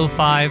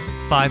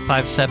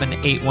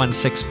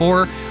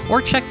 505-557-8164,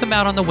 or check them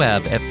out on the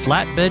web at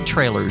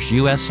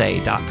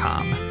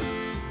flatbedtrailersusa.com.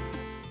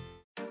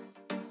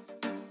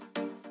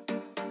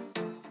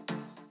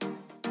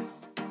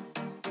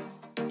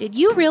 Did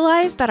you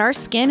realize that our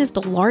skin is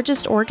the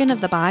largest organ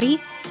of the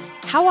body?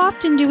 How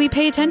often do we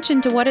pay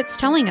attention to what it's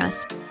telling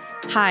us?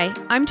 Hi,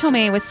 I'm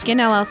Tomei with Skin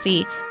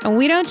LLC, and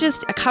we don't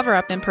just cover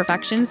up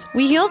imperfections,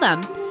 we heal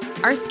them.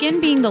 Our skin,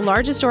 being the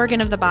largest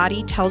organ of the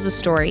body, tells a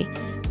story.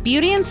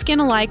 Beauty and skin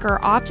alike are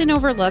often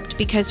overlooked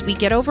because we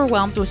get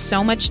overwhelmed with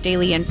so much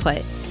daily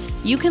input.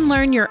 You can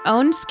learn your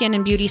own skin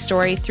and beauty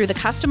story through the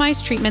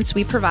customized treatments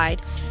we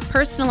provide,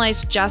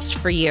 personalized just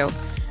for you.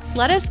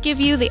 Let us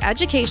give you the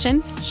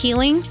education,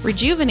 healing,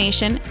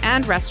 rejuvenation,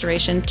 and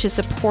restoration to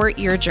support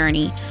your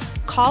journey.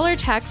 Call or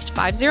text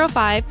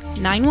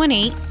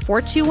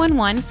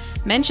 505-918-4211,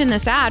 mention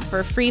this ad for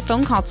a free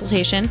phone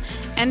consultation,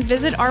 and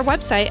visit our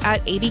website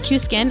at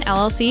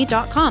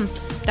abqskinllc.com.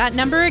 That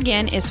number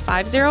again is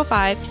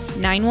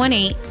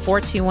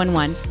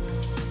 505-918-4211.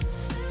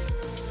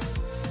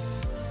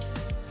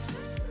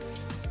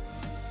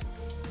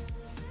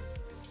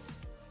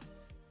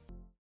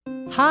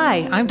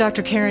 Hi, I'm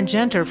Dr. Karen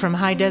Genter from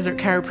High Desert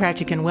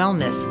Chiropractic and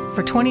Wellness.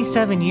 For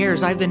 27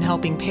 years, I've been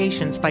helping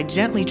patients by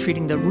gently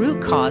treating the root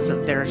cause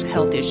of their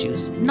health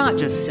issues, not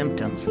just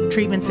symptoms.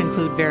 Treatments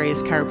include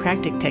various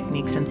chiropractic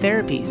techniques and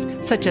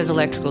therapies, such as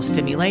electrical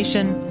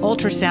stimulation,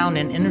 ultrasound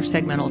and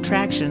intersegmental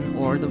traction,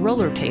 or the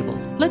roller table.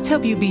 Let's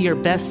help you be your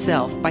best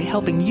self by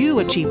helping you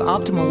achieve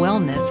optimal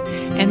wellness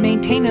and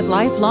maintain it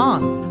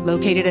lifelong.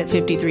 Located at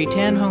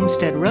 5310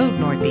 Homestead Road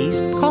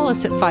Northeast, call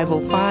us at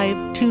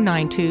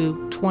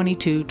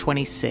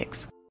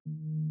 505-292-2226.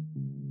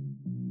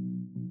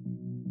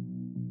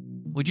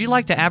 Would you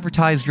like to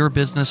advertise your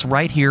business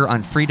right here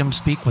on Freedom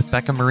Speak with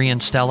Becca Mari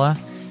and Stella?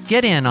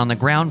 Get in on the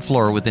ground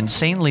floor with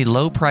insanely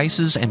low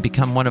prices and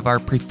become one of our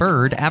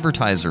preferred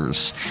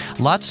advertisers.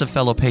 Lots of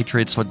fellow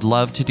patriots would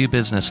love to do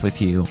business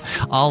with you.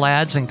 All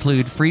ads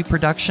include free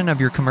production of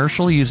your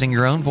commercial using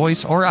your own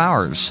voice or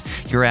ours.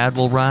 Your ad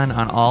will run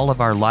on all of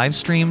our live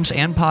streams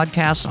and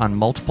podcasts on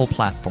multiple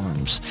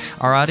platforms.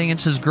 Our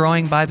audience is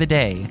growing by the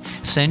day.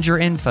 Send your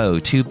info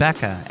to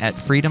Becca at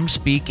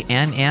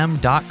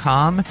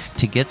freedomspeaknm.com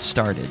to get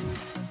started.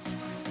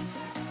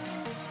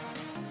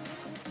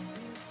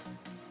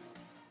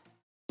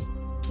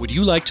 Would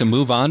you like to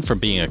move on from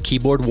being a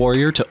keyboard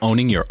warrior to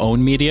owning your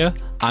own media?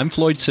 I'm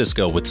Floyd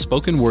Cisco with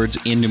Spoken Words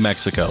in New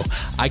Mexico.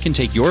 I can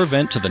take your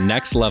event to the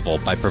next level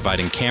by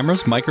providing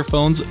cameras,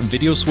 microphones,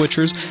 video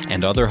switchers,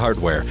 and other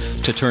hardware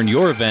to turn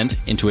your event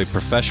into a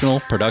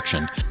professional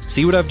production.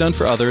 See what I've done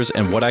for others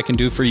and what I can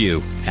do for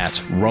you at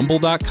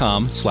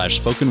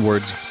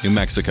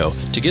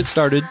rumble.com/spokenwordsnewmexico. To get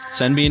started,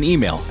 send me an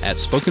email at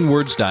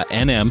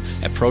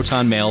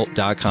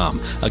spokenwords.nm@protonmail.com.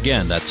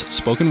 Again, that's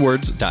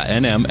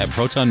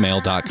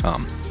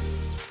spokenwords.nm@protonmail.com.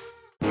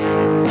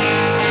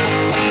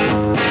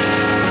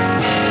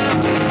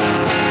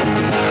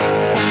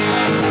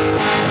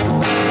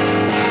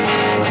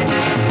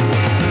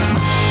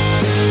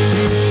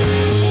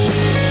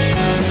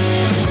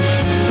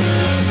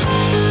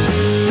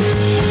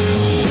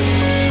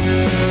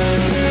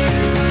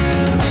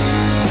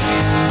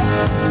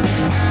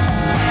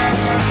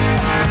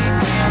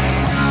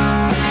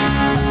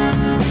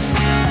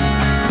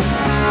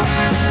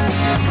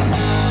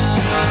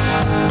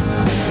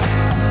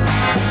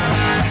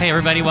 Hey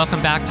everybody,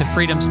 welcome back to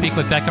Freedom Speak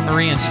with Becca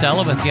Mari and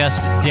Stella with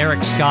guest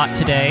Derrick Scott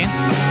today.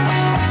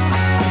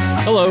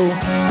 Hello.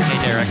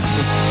 Hey Derrick.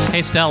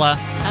 Hey Stella.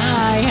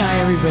 Hi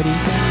everybody.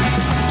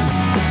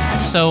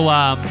 So,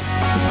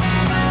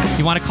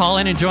 you want to call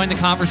in and join the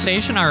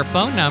conversation? Our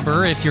phone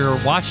number, if you're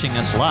watching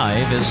us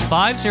live, is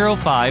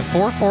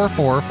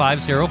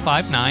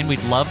 505-444-5059.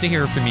 We'd love to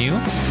hear from you.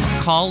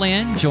 Call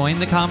in, join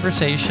the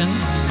conversation,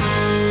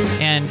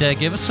 and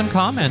give us some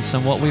comments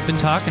on what we've been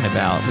talking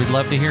about. We'd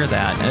love to hear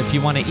that. If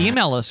you want to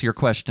email us your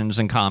questions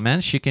and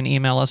comments, you can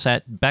email us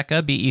at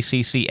Becca,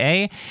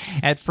 B-E-C-C-A,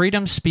 at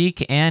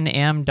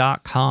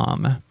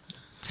freedomspeaknm.com.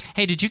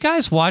 Hey, did you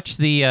guys watch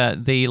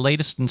the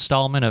latest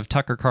installment of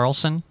Tucker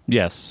Carlson?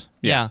 Yes.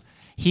 Yeah.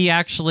 He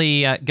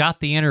actually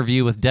got the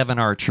interview with Devin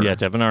Archer. Yeah,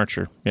 Devin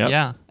Archer. Yep.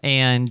 Yeah.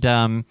 And,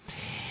 well,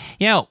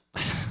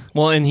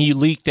 and he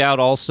leaked out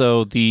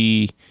also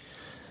the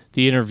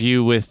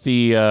interview with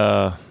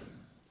the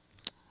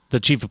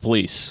chief of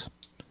police.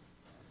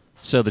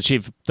 So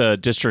the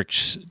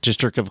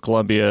District of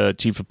Columbia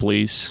chief of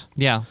police.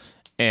 Yeah.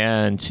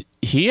 And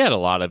he had a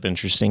lot of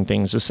interesting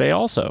things to say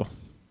also.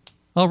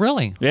 Oh,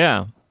 really?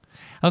 Yeah.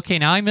 Okay,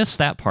 now I missed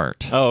that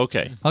part. Oh,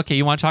 okay. Okay,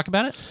 you want to talk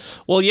about it?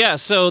 Well, yeah,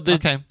 so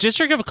the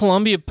District of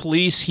Columbia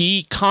Police,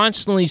 he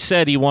constantly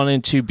said he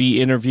wanted to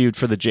be interviewed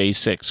for the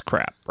J6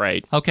 crap,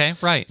 right? Okay,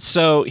 right.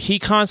 So he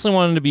constantly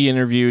wanted to be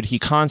interviewed. He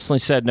constantly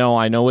said, no,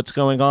 I know what's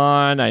going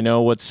on. I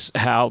know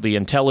how the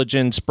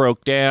intelligence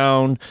broke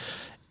down.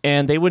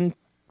 And they wouldn't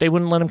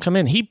let him come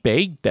in. He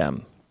begged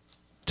them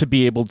to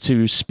be able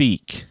to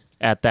speak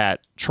at that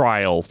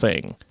trial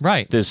thing.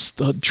 Right. This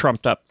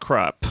trumped up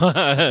crap.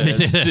 Trumped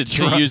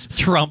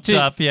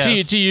up,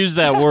 yes. To use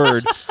that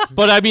word.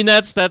 But I mean,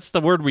 that's the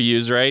word we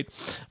use, right?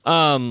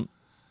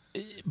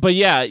 But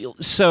yeah,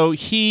 so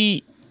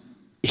he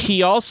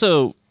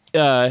also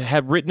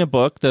had written a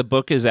book. The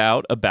book is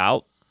out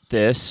about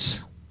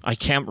this. I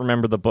can't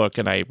remember the book,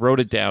 and I wrote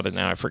it down, and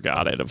now I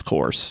forgot it, of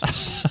course.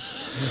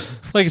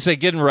 like I said,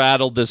 getting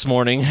rattled this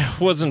morning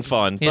wasn't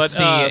fun.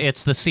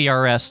 It's the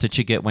CRS that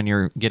you get when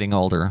you're getting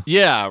older.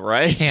 Yeah,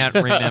 right. Can't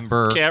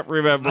remember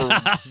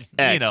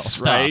X,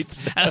 stuff. Right?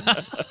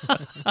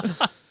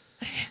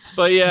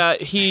 But yeah,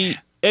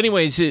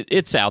 anyways,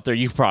 it's out there.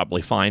 You can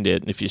probably find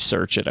it if you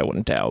search it. I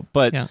wouldn't doubt.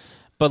 But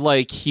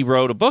like he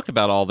wrote a book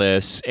about all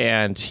this,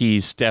 and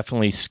he's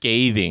definitely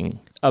scathing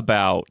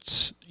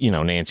about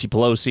Nancy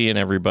Pelosi and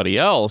everybody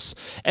else,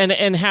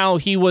 and how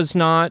he was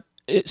not.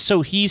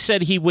 So he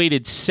said he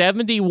waited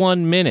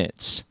 71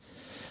 minutes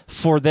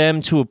for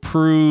them to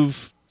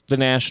approve the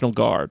National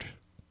Guard.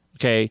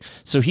 Okay,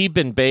 so he'd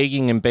been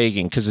begging and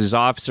begging because his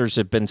officers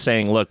have been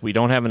saying, look, we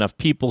don't have enough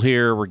people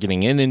here. We're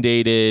getting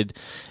inundated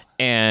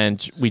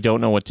and we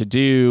don't know what to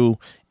do.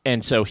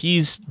 And so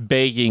he's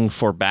begging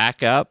for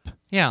backup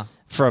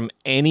from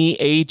any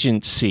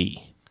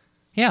agency.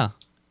 Yeah.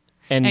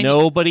 And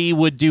nobody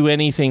would do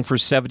anything for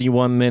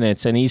 71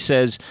 minutes. And he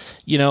says,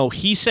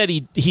 he said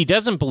he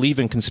doesn't believe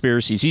in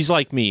conspiracies. He's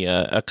like me,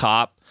 a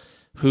cop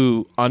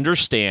who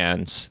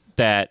understands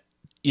that,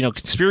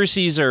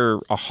 conspiracies are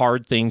a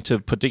hard thing to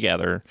put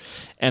together.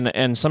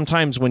 And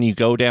sometimes when you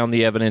go down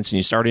the evidence and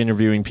you start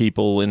interviewing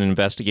people in an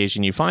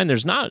investigation, you find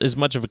there's not as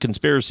much of a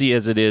conspiracy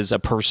as it is a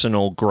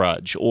personal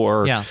grudge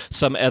or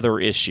some other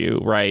issue,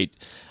 right?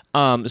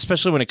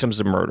 Especially when it comes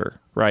to murder,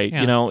 right?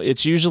 Yeah.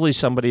 It's usually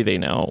somebody they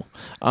know.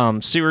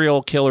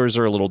 Serial killers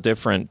are a little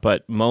different,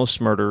 but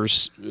most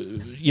murders,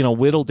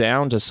 whittle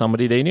down to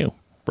somebody they knew,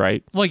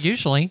 right? Well,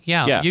 usually,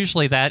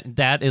 usually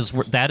that is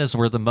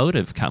where the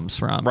motive comes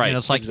from. Right.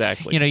 It's like,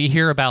 exactly. You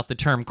hear about the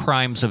term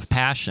crimes of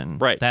passion,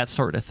 right? That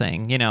sort of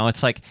thing.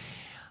 It's like,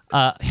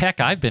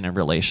 heck, I've been in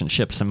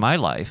relationships in my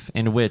life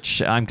in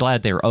which I'm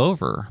glad they're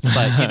over,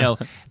 but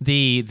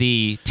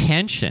the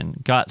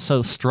tension got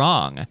so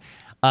strong.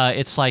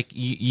 It's like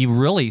you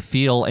really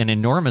feel an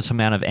enormous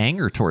amount of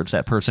anger towards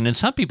that person. And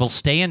some people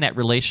stay in that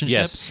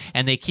relationship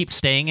and they keep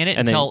staying in it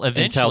until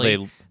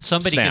eventually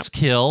somebody gets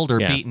killed or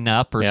beaten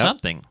up or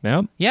something.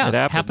 Yep. Yeah,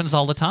 it happens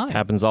all the time.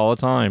 Happens all the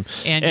time.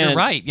 And you're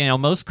right.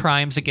 Most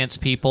crimes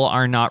against people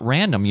are not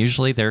random.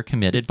 Usually they're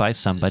committed by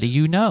somebody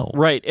you know.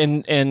 Right.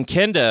 And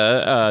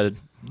Kenda,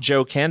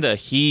 Joe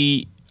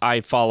Kenda, I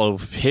follow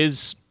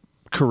his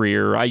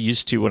career. I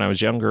used to when I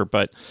was younger,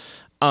 but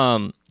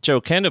Joe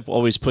Kenda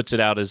always puts it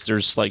out as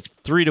there's like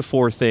 3 to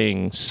 4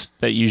 things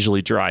that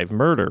usually drive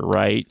murder,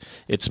 right?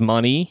 It's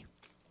money,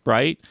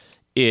 right?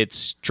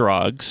 It's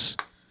drugs,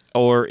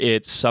 or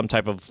it's some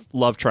type of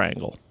love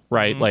triangle,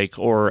 right?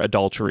 Mm-hmm. Or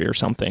adultery or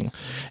something.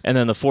 And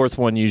then the fourth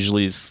one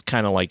usually is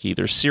kind of like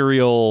either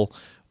serial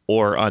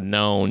or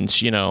unknowns,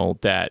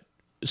 that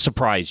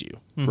surprise you,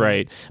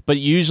 right? But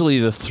usually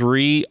the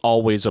 3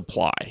 always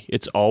apply.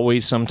 It's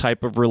always some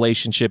type of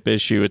relationship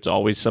issue. It's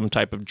always some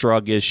type of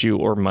drug issue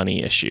or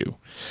money issue.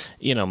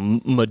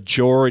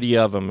 Majority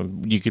of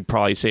them, you could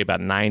probably say about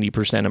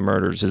 90% of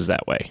murders is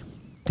that way.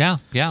 Yeah.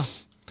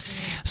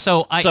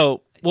 So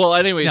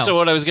what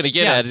I was going to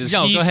get at is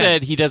he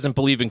said he doesn't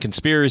believe in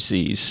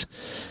conspiracies.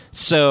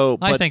 So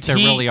I think there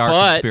really are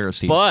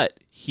conspiracies. But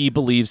he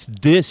believes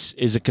this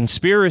is a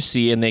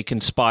conspiracy and they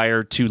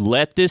conspire to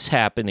let this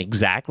happen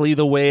exactly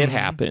the way it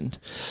happened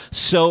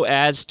so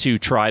as to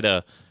try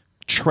to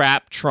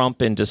trap Trump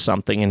into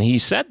something. And he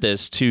said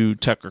this to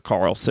Tucker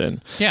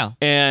Carlson. Yeah.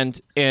 And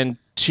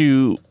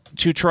to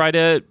try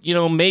to,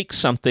 make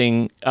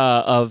something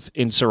of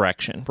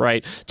insurrection,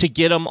 right? To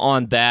get him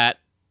on that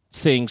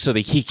thing so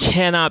that he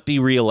cannot be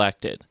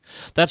reelected.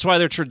 That's why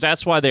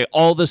they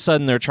all of a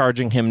sudden they're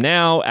charging him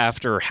now.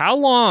 After how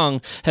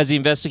long has the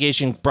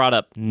investigation brought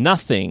up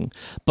nothing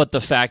but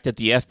the fact that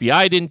the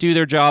FBI didn't do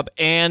their job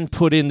and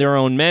put in their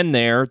own men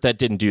there that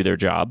didn't do their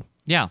job?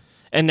 Yeah.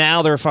 And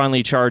now they're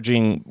finally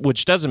charging,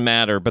 which doesn't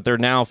matter, but they're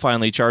now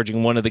finally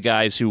charging one of the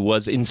guys who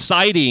was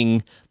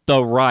inciting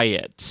the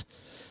riot.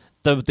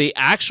 The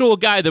actual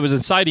guy that was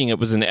inciting it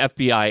was an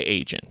FBI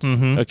agent,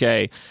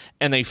 okay?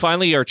 And they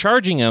finally are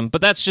charging him,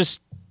 but that's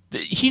just,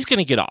 he's going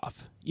to get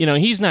off.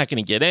 He's not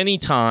going to get any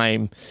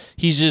time.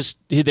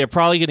 They're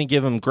probably going to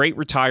give him great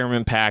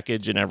retirement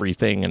package and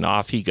everything, and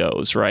off he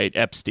goes, right?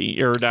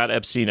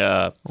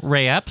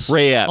 Ray Epps.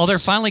 Oh, they're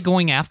finally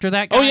going after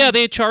that guy? Oh, yeah,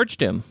 they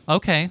charged him.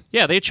 Okay.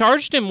 Yeah, they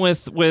charged him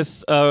with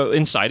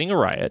inciting a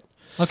riot.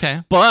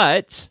 Okay.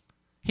 But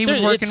he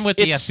was working with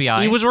the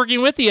FBI. He was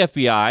working with the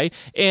FBI,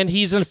 and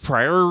he's a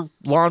prior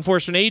law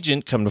enforcement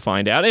agent, come to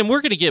find out. And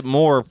we're going to get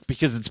more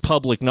because it's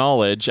public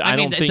knowledge. I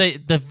don't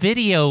think the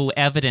video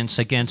evidence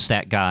against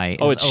that guy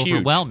is it's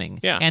overwhelming.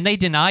 Huge. Yeah. And they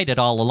denied it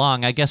all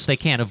along. I guess they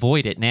can't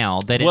avoid it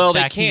now. That in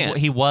fact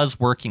he was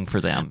working for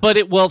them. But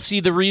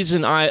the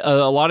reason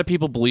a lot of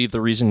people believe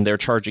the reason they're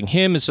charging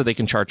him is so they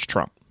can charge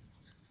Trump.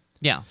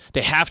 Yeah.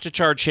 They have to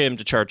charge him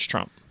to charge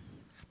Trump.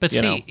 But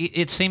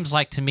it seems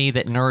like to me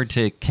that in order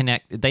to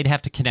connect, they'd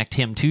have to connect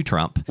him to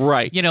Trump.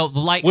 Right.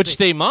 Which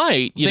they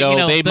might.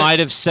 They might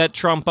have set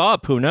Trump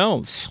up. Who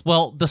knows?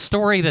 Well, the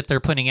story that they're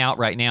putting out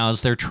right now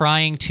is they're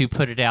trying to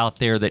put it out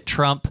there that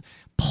Trump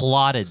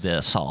plotted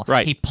this all.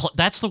 Right.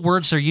 That's the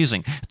words they're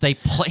using. He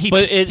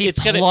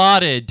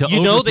plotted to they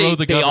overthrow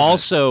the government.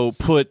 also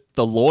put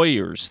the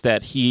lawyers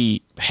that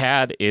he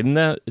had in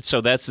this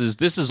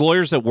is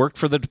lawyers that worked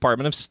for the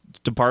Department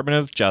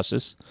of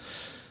Justice.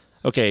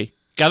 Okay,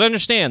 got to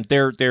understand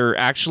they're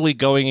actually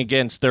going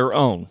against their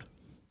own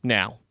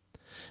now,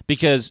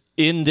 because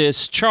in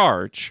this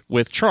charge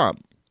with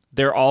Trump,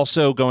 they're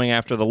also going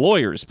after the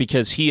lawyers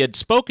because he had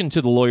spoken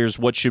to the lawyers.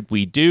 What should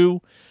we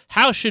do?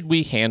 How should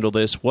we handle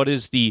this? What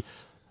is the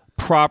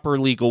proper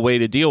legal way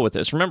to deal with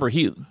this? Remember,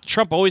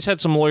 Trump always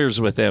had some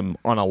lawyers with him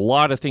on a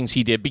lot of things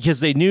he did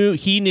because he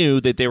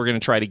knew that they were going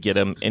to try to get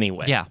him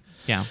anyway.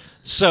 Yeah.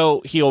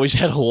 So he always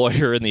had a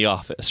lawyer in the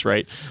office,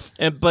 right?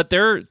 But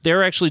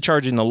they're actually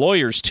charging the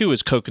lawyers too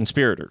as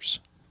co-conspirators.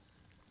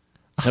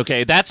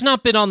 Okay, that's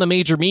not been on the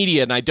major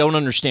media, and I don't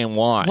understand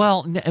why.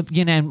 Well,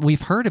 and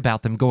we've heard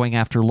about them going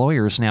after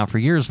lawyers now for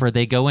years, where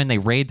they go in, they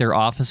raid their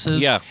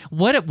offices. Yeah.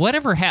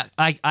 Whatever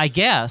I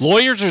guess.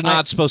 Lawyers are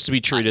not supposed to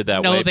be treated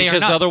that way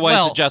because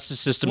otherwise the justice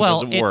system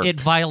doesn't work. It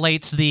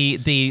violates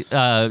the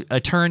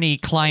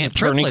attorney-client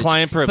privilege.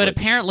 But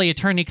apparently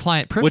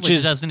attorney-client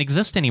privilege doesn't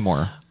exist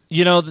anymore.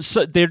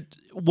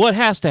 What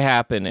has to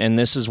happen, and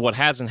this is what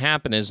hasn't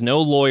happened, is no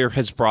lawyer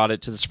has brought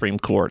it to the Supreme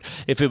Court.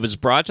 If it was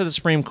brought to the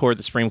Supreme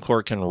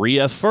Court can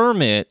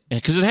reaffirm it,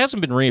 because it hasn't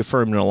been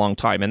reaffirmed in a long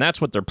time, and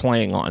that's what they're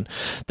playing on,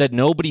 that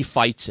nobody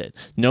fights it.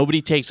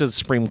 Nobody takes it to the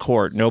Supreme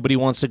Court. Nobody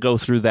wants to go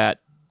through that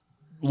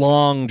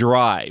long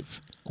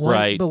drive,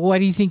 right? But why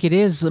do you think it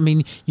is? I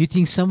mean, you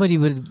think somebody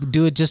would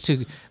do it just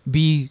to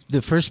be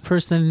the first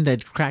person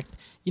that cracked...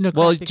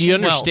 Well, do you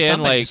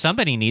understand?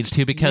 Somebody needs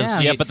to, because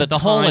but the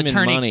whole time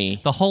and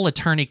money, the whole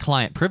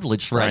attorney-client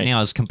privilege right now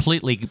has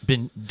completely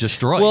been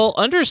destroyed. Well,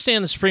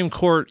 understand the Supreme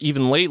Court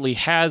even lately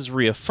has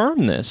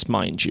reaffirmed this,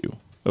 mind you.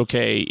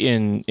 Okay,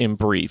 in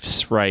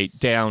briefs, right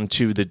down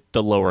to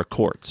the lower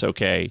courts.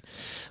 Okay,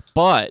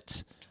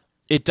 but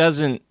it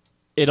doesn't.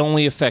 It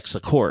only affects the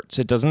courts.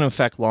 It doesn't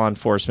affect law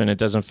enforcement. It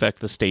doesn't affect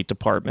the State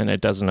Department.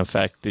 It doesn't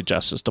affect the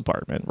Justice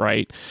Department,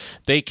 right?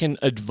 They can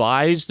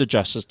advise the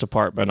Justice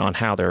Department on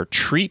how their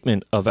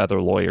treatment of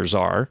other lawyers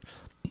are,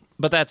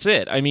 but that's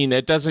it. I mean,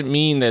 it doesn't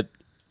mean that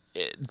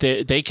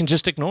they can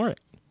just ignore it,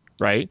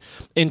 right?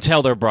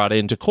 Until they're brought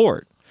into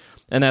court.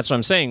 And that's what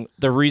I'm saying.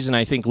 The reason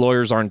I think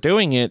lawyers aren't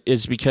doing it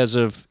is because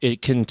of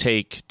it can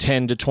take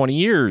 10 to 20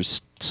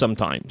 years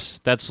sometimes.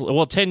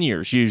 10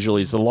 years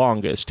usually is the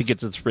longest to get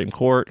to the Supreme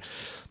Court.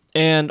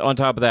 And on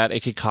top of that,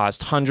 it could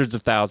cost hundreds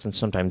of thousands,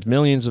 sometimes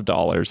millions of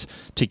dollars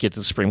to get to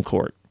the Supreme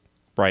Court,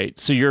 right?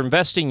 So you're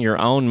investing your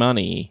own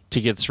money to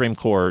get the Supreme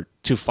Court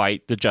to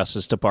fight the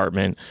Justice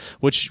Department,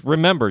 which,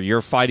 remember,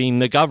 you're fighting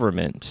the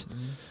government,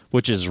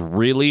 which is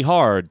really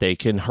hard. They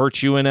can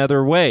hurt you in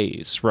other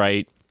ways,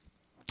 right?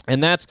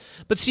 And that's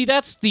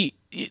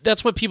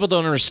what people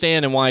don't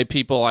understand, and why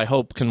people, I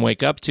hope, can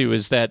wake up to,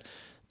 is that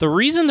the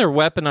reason they're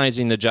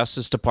weaponizing the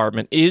Justice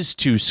Department is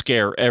to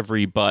scare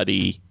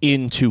everybody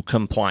into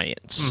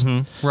compliance.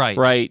 Mm-hmm.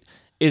 Right?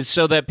 Is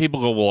so that people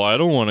go, well, I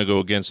don't want to go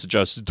against the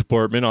Justice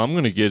Department. I don't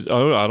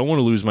want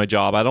to lose my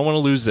job. I don't want to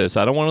lose this.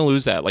 I don't want to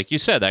lose that. Like you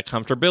said, that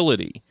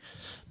comfortability.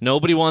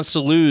 Nobody wants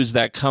to lose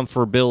that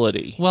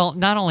comfortability. Well,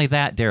 not only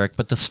that, Derrick,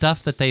 but the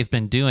stuff that they've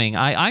been doing.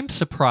 I'm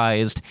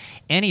surprised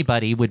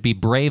anybody would be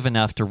brave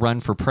enough to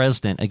run for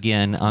president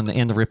again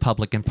in the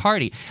Republican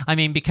Party. I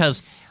mean,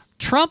 because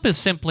Trump is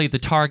simply the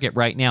target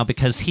right now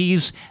because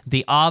he's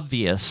the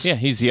obvious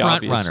he's the front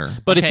obvious runner.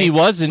 But if he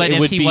wasn't,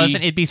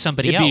 it'd be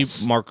somebody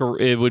else.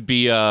 It would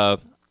be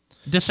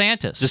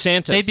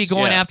DeSantis. They'd be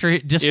going after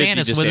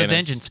DeSantis with a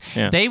vengeance.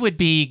 Yeah. They would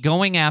be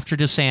going after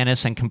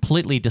DeSantis and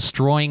completely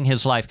destroying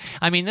his life.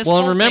 I mean, this. Well,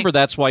 and remember,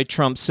 that's why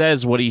Trump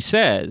says what he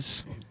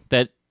says,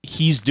 that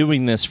he's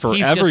doing this for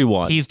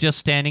everyone. He's just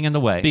standing in the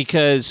way.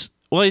 Because,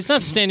 well, he's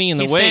not standing in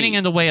the way. He's standing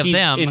in the way of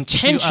them. He's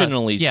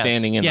intentionally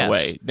standing in the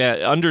way. Now,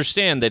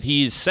 understand that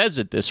he says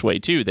it this way,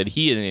 too, that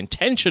he had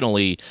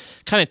intentionally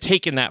kind of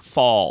taken that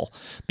fall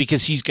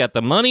because he's got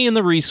the money and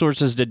the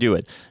resources to do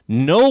it.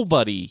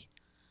 Nobody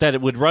that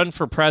it would run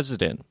for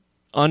president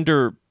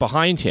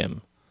behind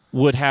him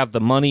would have the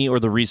money or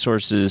the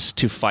resources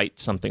to fight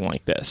something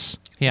like this.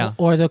 Yeah.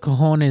 Or the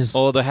cojones.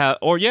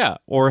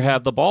 Or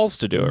have the balls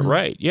to do it,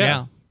 right?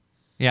 Yeah.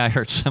 Yeah, I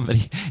heard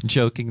somebody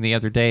joking the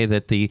other day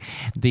that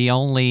the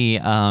only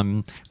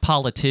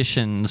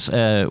politicians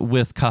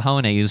with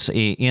cojones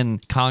in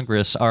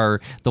Congress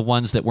are the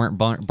ones that weren't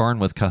born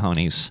with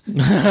cojones.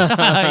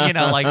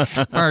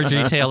 Like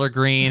Marjorie Taylor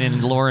Greene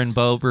and Lauren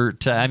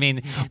Boebert. I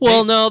mean,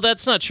 no,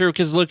 that's not true,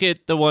 because look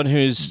at the one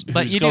who's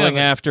going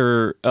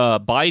after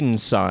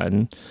Biden's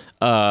son.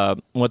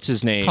 What's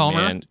his name?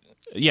 Comer?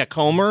 Yeah,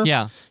 Comer.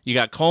 Yeah. You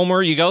got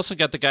Comer. You also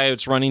got the guy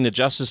who's running the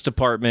Justice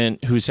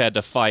Department who's had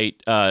to fight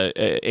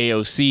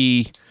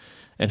AOC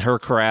and her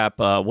crap.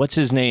 What's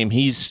his name?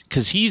 He's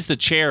the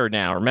chair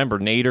now. Remember,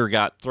 Nader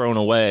got thrown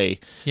away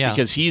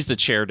because he's the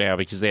chair now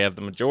because they have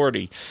the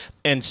majority.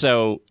 And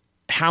so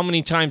how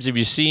many times have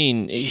you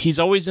seen? He's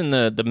always in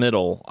the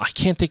middle. I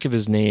can't think of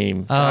his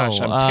name. Gosh,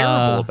 I'm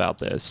terrible about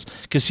this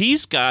because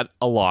he's got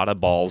a lot of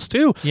balls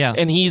too. Yeah,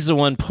 and he's the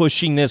one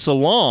pushing this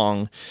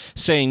along,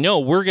 saying, "No,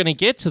 we're going to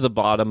get to the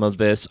bottom of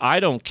this. I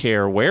don't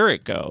care where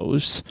it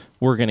goes.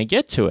 We're going to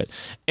get to it."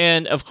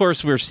 And of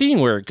course, we're seeing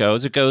where it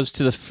goes. It goes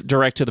to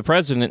direct to the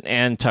president,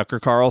 and Tucker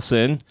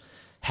Carlson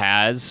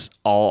has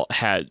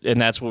and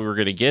that's what we're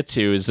going to get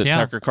to is that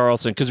Tucker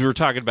Carlson, because we were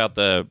talking about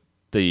the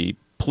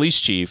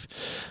police chief,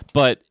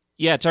 but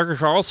yeah, Tucker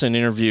Carlson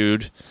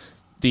interviewed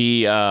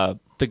the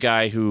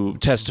guy who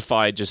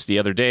testified just the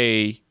other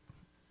day.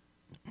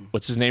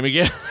 What's his name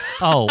again?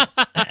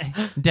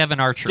 Devin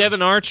Archer.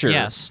 Devin Archer.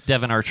 Yes,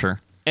 Devin Archer.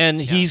 And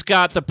he's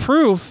got the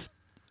proof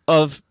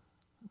of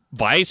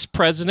Vice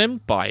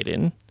President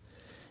Biden,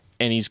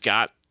 and he's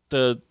got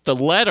the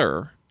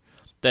letter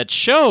that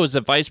shows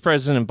that Vice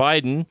President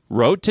Biden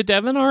wrote to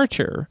Devin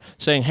Archer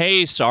saying,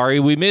 "Hey, sorry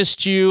we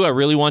missed you. I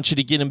really want you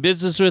to get in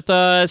business with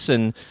us."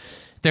 And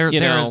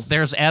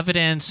there's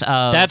evidence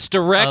of that's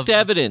direct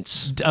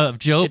evidence of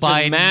Joe it's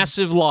Biden a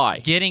massive lie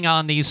getting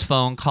on these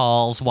phone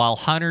calls while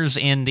Hunter's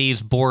in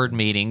these board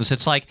meetings.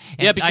 It's like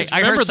because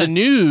remember the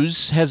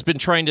news has been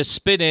trying to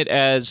spin it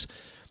as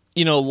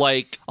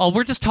like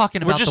we're just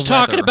talking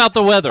about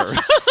the weather.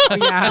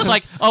 I was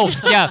like,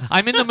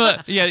 I'm in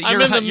the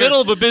I'm in the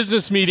middle of a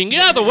business meeting.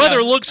 Yeah, the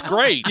weather looks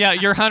great. Yeah,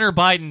 you're Hunter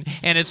Biden,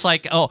 and it's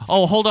like,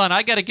 hold on,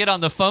 I got to get on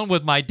the phone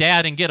with my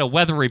dad and get a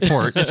weather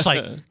report. It's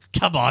like,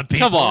 come on,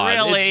 people,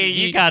 really,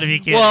 you got to be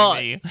kidding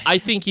me. I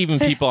think even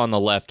people on the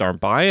left aren't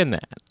buying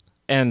that,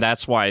 and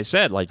that's why I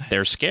said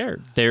they're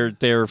scared.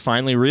 They're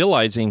finally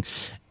realizing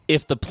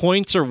if the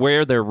points are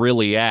where they're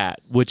really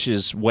at, which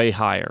is way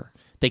higher,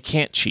 they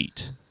can't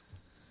cheat.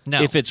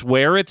 No. If it's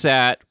where it's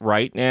at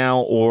right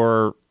now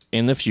or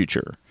in the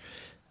future,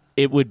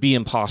 it would be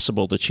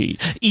impossible to cheat,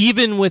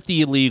 even with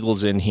the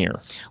illegals in here.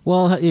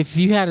 Well, if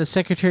you had a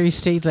Secretary of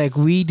State like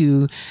we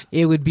do,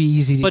 it would be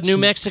easy to But cheat. New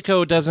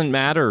Mexico doesn't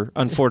matter,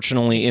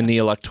 unfortunately, in the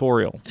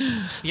electoral.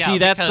 See,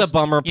 that's the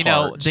bummer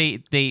part.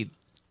 They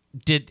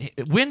did.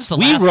 When's the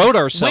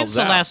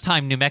last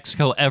time New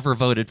Mexico ever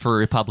voted for a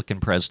Republican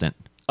president?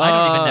 I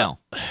don't even know.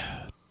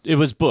 It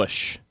was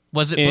Bush.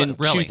 Was it in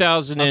really?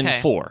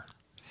 2004? Okay.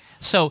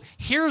 So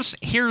here's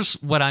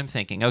what I'm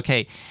thinking.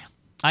 Okay,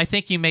 I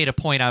think you made a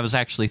point I was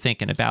actually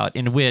thinking about,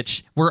 in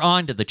which we're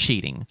on to the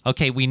cheating.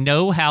 Okay, we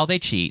know how they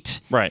cheat.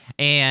 Right.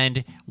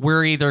 And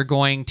we're either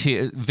going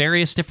to,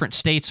 various different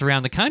states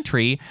around the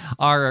country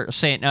are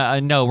saying,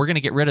 no, we're going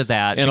to get rid of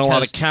that. And a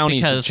lot of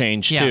counties have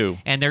changed too.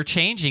 And they're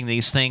changing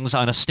these things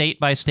on a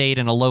state-by-state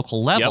and a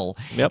local level.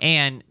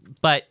 Yep.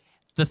 But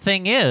the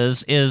thing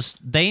is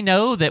they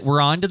know that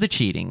we're on to the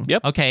cheating.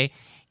 Yep. Okay,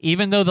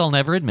 even though they'll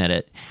never admit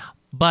it.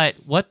 But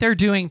what they're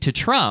doing to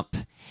Trump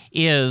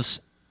is,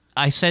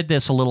 I said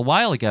this a little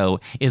while ago,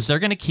 is they're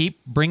going to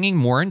keep bringing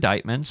more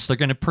indictments. They're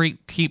going to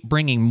keep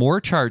bringing more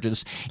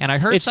charges. And I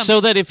heard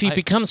so that if he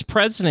becomes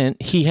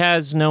president, he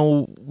has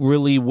no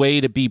really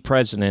way to be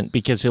president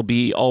because he'll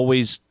be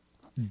always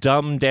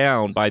dumbed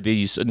down by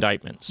these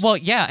indictments. Well,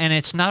 yeah, and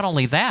it's not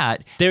only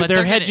that.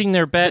 They're hedging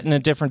their bet in a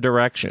different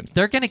direction.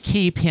 They're going to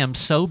keep him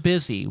so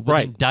busy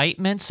with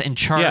indictments and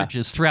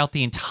charges throughout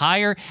the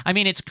entire... I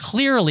mean, it's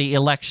clearly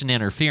election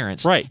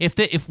interference. Right.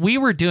 If we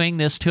were doing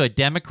this to a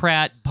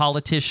Democrat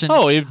politician...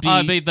 it'd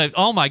be...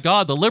 oh, my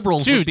God, the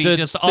liberals would be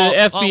just... the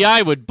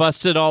FBI would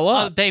bust it all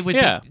up. They would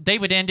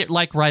end it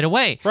right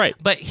away. Right.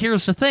 But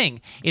here's the thing,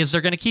 is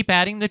they're going to keep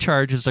adding the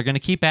charges. They're going to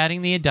keep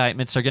adding the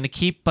indictments. They're going to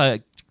keep...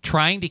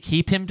 trying to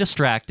keep him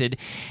distracted.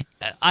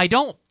 I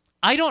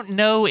don't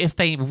know if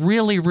they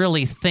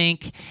really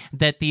think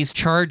that these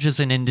charges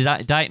and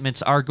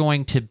indictments are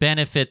going to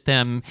benefit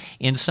them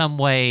in some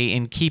way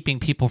in keeping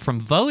people from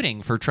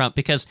voting for Trump,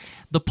 because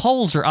the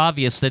polls are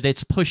obvious that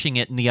it's pushing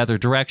it in the other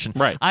direction.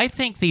 Right. I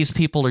think these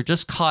people are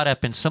just caught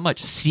up in so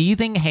much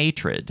seething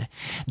hatred.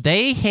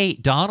 They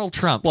hate Donald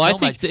Trump so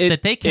much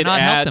that they cannot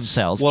help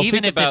themselves,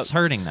 even if it's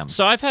hurting them.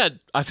 So I've had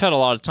a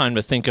lot of time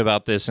to think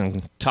about this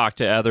and talk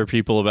to other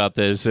people about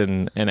this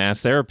and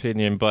ask their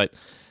opinion, but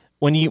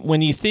when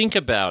you think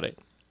about it,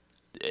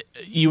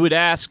 you would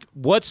ask,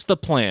 what's the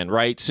plan,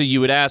 right? So you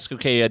would ask,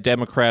 okay, a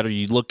Democrat, or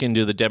you look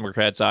into the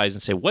Democrat's eyes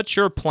and say, what's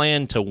your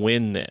plan to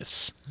win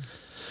this?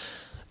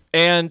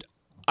 And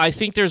I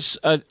think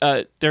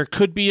there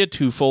could be a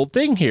twofold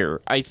thing here.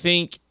 I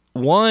think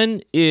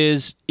one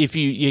is, if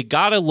you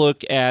got to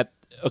look at,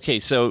 okay,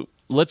 so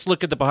let's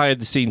look at the behind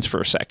the scenes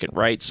for a second,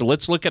 right? So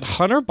let's look at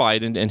Hunter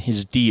Biden and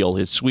his deal,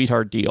 his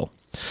sweetheart deal.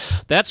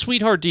 That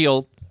sweetheart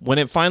deal, when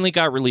it finally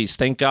got released,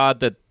 thank God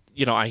that,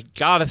 I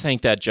got to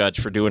thank that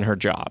judge for doing her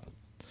job.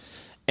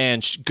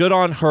 And good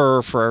on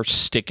her for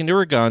sticking to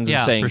her guns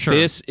and saying,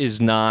 this is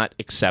not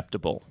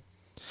acceptable.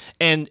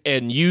 And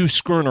you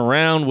screwing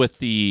around with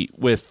the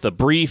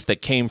brief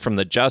that came from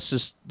the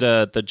Justice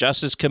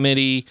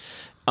Committee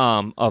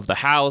of the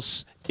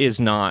House is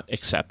not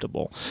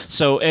acceptable.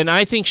 So, and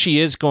I think she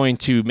is going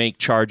to make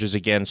charges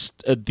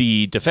against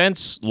the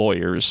defense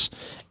lawyers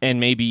and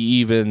maybe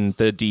even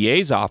the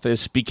DA's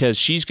office, because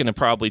she's going to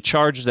probably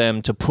charge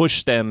them to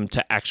push them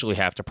to actually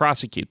have to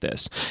prosecute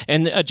this.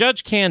 And a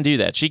judge can do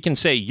that. She can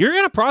say, you're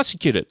going to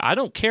prosecute it. I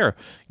don't care.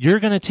 You're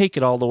going to take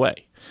it all the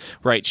way.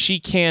 Right? She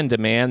can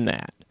demand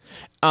that.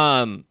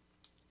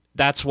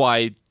 That's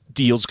why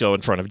deals go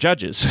in front of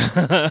judges.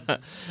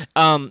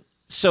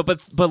 So,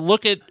 but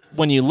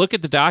when you look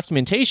at the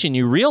documentation,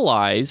 you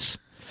realize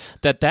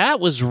that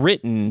was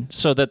written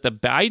so that the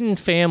Biden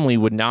family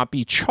would not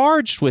be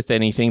charged with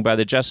anything by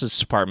the Justice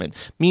Department,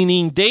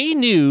 meaning they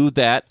knew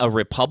that a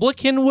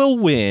Republican will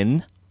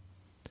win,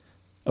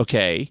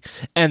 okay,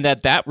 and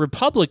that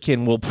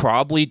Republican will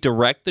probably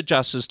direct the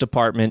Justice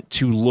Department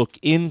to look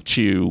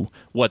into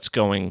what's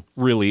going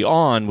really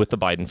on with the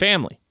Biden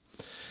family.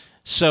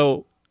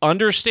 So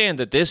understand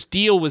that this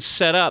deal was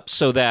set up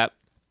so that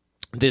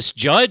this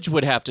judge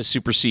would have to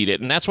supersede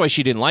it, and that's why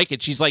she didn't like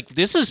it. She's like,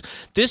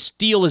 this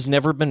deal has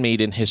never been made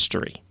in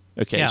history.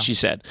 Okay, yeah. She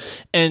said.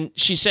 And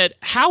she said,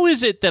 how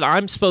is it that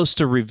I'm supposed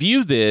to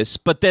review this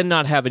but then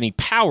not have any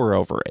power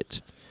over it?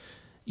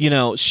 You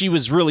know, she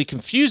was really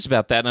confused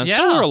about that. And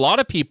so were a lot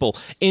of people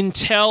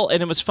until,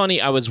 and it was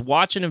funny, I was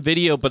watching a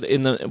video, but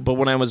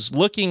when I was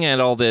looking at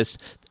all this,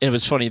 it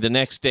was funny, the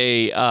next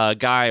day, a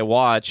guy I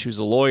watch who's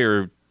a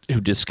lawyer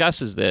who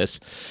discusses this,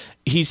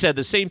 he said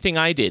the same thing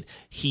I did.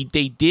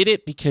 They did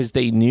it because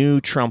they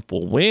knew Trump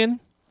will win,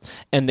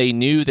 and they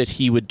knew that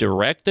he would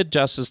direct the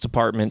Justice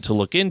Department to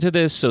look into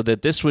this so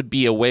that this would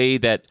be a way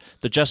that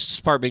the Justice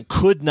Department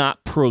could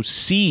not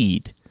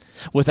proceed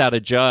without a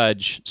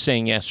judge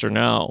saying yes or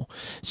no.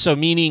 So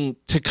meaning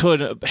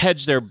to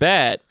hedge their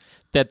bet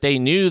that they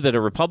knew that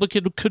a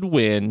Republican could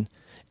win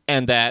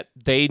and that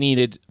they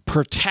needed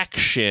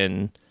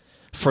protection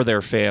for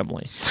their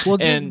family. Well,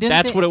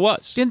 that's what it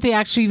was. Didn't they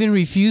actually even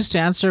refuse to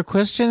answer a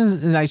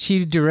question? Like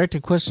she directed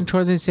a question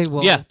toward them and said,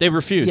 "Well, yeah, they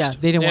refused. Yeah,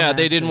 they didn't. Yeah,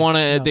 they didn't want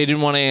to. They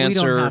didn't want to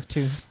answer. We don't have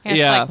to. And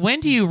it's like, when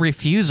do you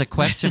refuse a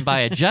question by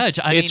a judge?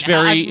 I've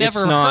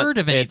never heard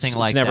of anything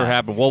like that. It's never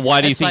happened. Well,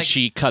 why do you think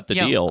she cut the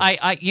deal?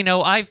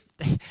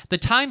 The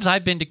times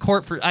I've been to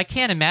court I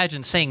can't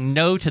imagine saying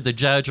no to the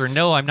judge or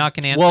no, I'm not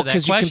going to answer that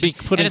question. Well, because you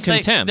can be put in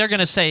contempt. They're going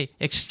to say,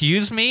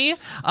 excuse me,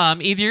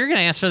 either you're going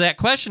to answer that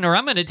question or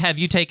I'm going to have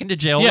you taken to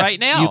jail right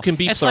now. You can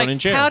be thrown in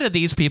jail. How do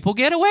these people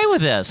get away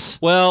with this?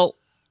 Well,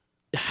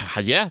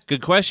 yeah,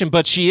 good question.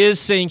 But she is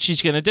saying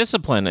she's going to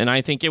discipline, and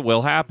I think it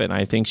will happen.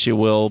 I think she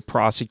will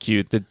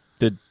prosecute the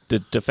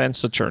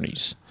defense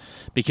attorneys,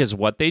 because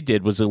what they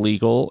did was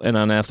illegal and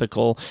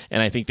unethical,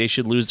 and I think they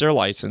should lose their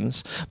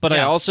license. But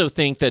I also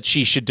think that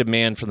she should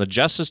demand from the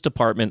Justice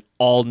Department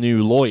all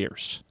new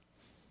lawyers.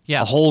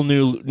 Yeah, a whole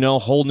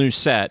new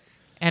set.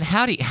 And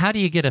how do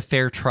you get a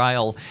fair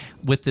trial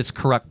with this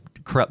corrupt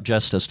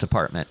Justice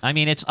Department? I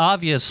mean, it's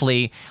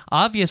obviously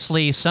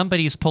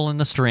somebody's pulling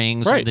the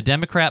strings. Right. The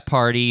Democrat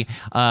Party.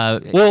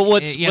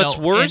 What's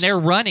worse, and they're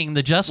running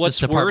the Justice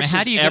Department.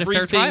 How do you get a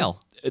fair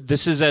trial?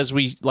 This is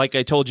like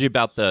I told you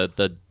about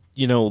the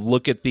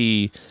look at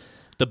the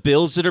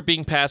bills that are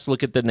being passed,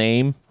 look at the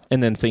name,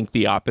 and then think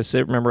the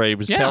opposite. Remember, I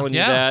was telling you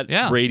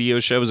that radio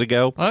shows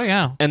ago? Oh,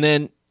 yeah. And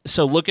then,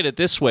 so look at it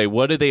this way.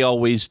 What do they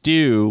always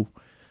do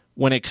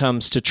when it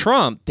comes to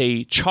Trump?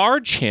 They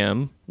charge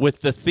him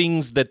with the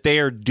things that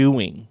they're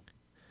doing.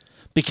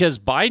 Because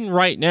Biden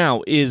right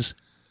now is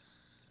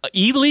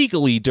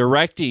illegally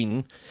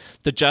directing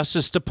the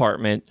Justice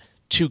Department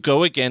to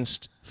go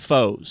against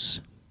foes.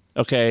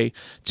 Okay,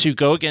 to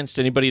go against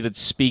anybody that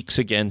speaks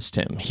against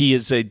him. He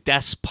is a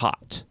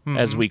despot,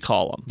 as we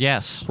call him.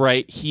 Yes.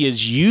 Right? He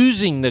is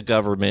using the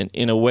government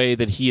in a way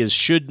that he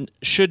should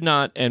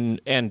not,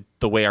 and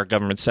the way our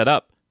government's set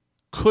up,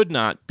 could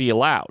not be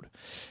allowed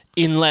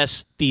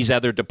unless these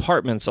other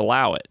departments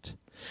allow it.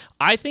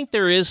 I think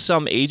there is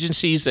some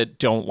agencies that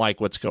don't like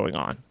what's going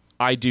on.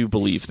 I do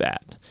believe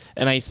that.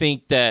 And I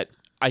think the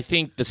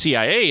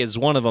CIA is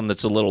one of them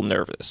that's a little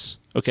nervous.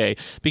 Okay,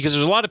 because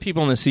there's a lot of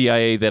people in the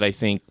CIA that I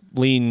think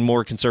lean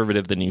more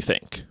conservative than you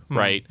think,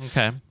 right?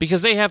 Okay.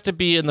 Because they have to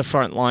be in the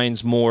front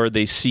lines more,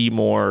 they see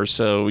more,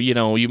 so,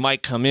 you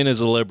might come in as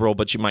a liberal,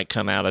 but you might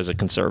come out as a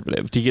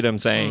conservative. Do you get what I'm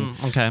saying?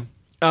 Okay.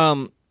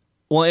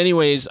 Well,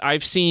 anyways,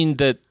 I've seen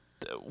that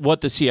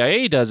what the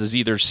CIA does is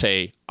either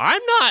say,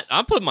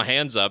 I'm putting my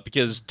hands up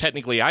because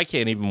technically I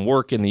can't even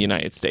work in the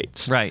United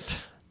States. Right.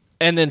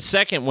 And then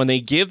second, when they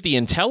give the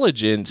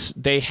intelligence,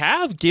 they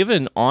have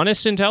given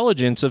honest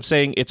intelligence of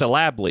saying it's a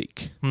lab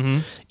leak. Mm-hmm.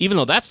 Even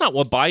though that's not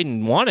what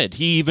Biden wanted.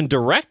 He even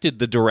directed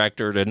the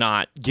director to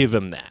not give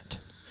him that.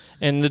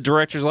 And the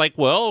director's like,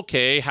 well,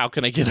 okay, how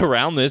can I get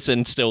around this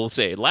and still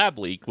say lab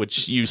leak,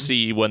 which you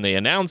see when they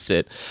announce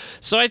it.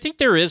 So I think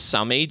there is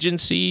some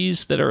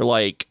agencies that are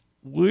like,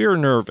 we're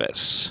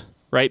nervous,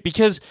 right?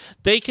 Because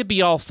they could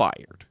be all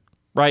fired,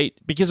 right?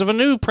 Because if a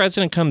new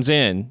president comes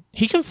in,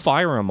 he can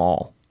fire them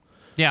all.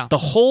 Yeah. The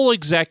whole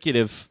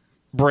executive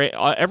branch,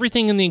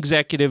 everything in the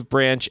executive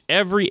branch,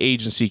 every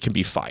agency can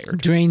be fired.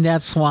 Drain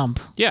that swamp.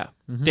 Yeah.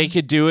 Mm-hmm. They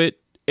could do it.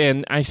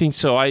 And I think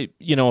so.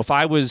 If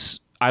I was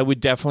I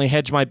would definitely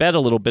hedge my bet a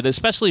little bit,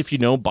 especially if you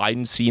know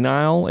Biden's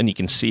senile and you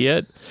can see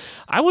it.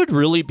 I would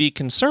really be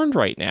concerned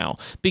right now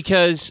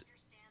because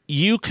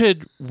you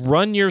could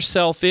run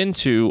yourself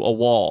into a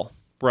wall,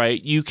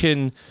 right? You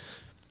could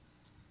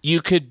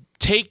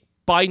take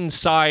Biden's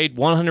side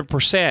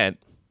 100%,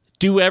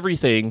 do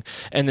everything,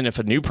 and then if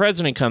a new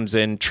president comes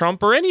in,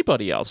 Trump or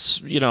anybody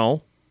else,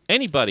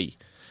 anybody,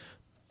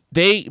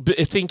 they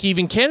think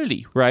even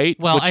Kennedy, right?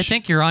 Well, I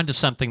think you're onto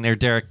something there,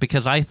 Derrick,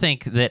 because I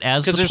think that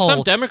there's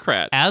some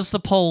Democrats, as the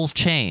polls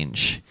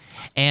change,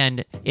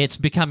 and it's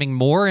becoming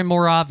more and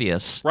more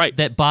obvious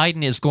that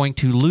Biden is going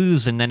to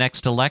lose in the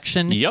next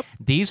election. Yep.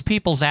 These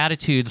people's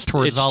attitudes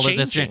towards all of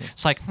this,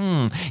 it's like,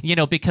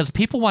 because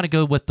people want to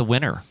go with the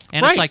winner.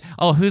 And it's like,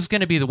 oh, who's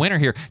going to be the winner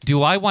here?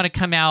 Do I want to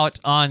come out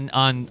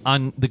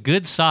on the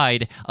good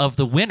side of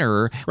the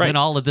winner when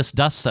all of this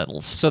dust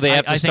settles? So they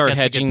have to start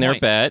hedging their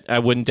bet. I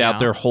wouldn't doubt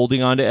they're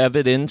holding on to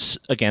evidence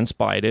against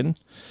Biden.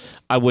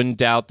 I wouldn't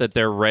doubt that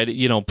they're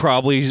ready,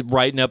 probably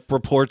writing up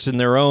reports in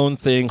their own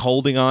thing,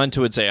 holding on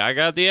to it, say, I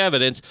got the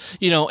evidence,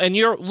 and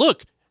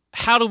look,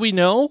 how do we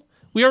know?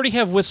 We already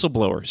have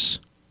whistleblowers.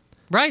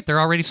 Right, they're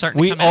already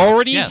starting to come out. We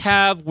already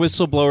have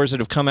whistleblowers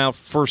that have come out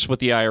first with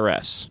the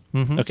IRS.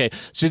 Mm-hmm. Okay,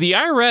 so the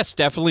IRS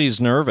definitely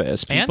is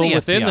nervous. People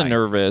within the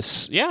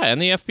nervous,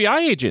 and the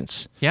FBI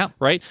agents. Yeah.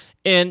 Right?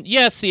 And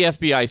yes, the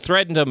FBI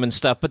threatened them and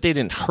stuff, but they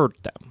didn't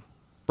hurt them.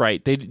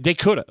 Right? They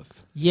could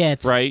have.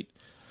 Yet. Right?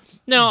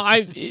 No,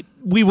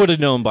 we would have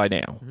known by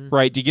now,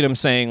 right? Do you get what I'm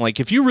saying? Like,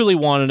 if you really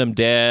wanted them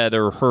dead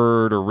or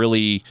hurt or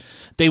really,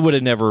 they would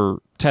have never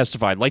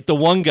testified. Like the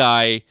one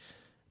guy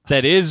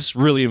that is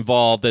really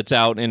involved that's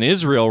out in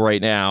Israel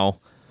right now,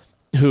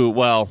 who,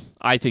 well,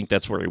 I think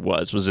that's where he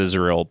was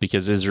Israel,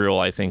 because Israel,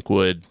 I think,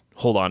 would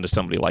hold on to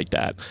somebody like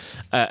that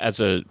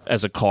as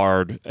a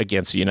card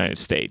against the United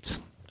States.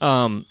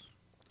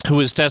 Who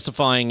is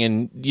testifying,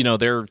 and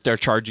they're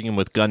charging him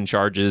with gun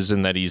charges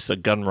and that he's a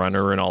gun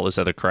runner and all this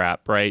other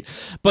crap, right?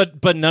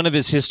 But none of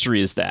his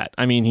history is that.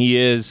 I mean, he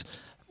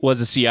was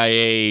a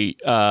CIA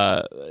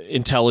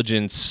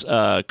intelligence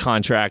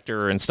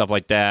contractor and stuff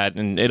like that,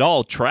 and it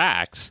all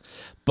tracks.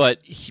 But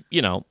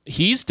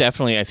he's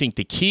definitely, I think,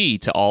 the key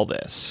to all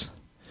this.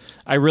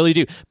 I really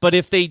do. But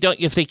if they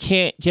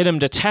can't get him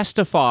to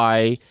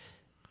testify,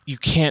 you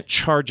can't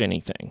charge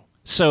anything.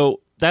 So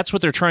that's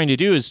what they're trying to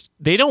do. Is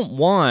they don't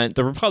want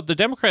the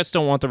Democrats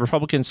don't want the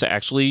Republicans to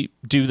actually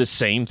do the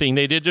same thing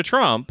they did to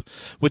Trump,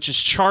 which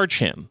is charge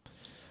him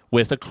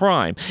with a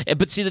crime.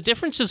 But see, the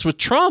difference is with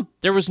Trump,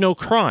 there was no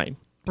crime.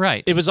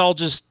 Right. It was all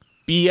just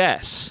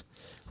BS.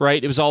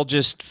 Right. It was all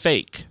just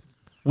fake.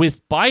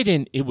 With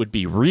Biden, it would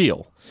be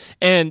real.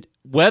 And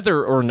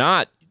whether or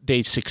not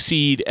they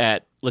succeed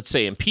at, let's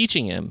say,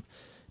 impeaching him,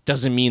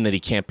 doesn't mean that he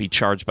can't be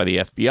charged by the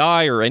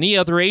FBI or any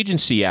other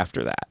agency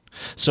after that.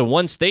 So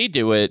once they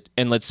do it,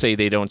 and let's say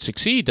they don't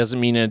succeed, doesn't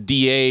mean a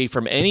DA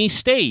from any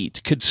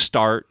state could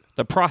start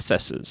the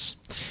processes.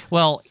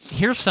 Well,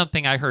 here's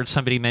something I heard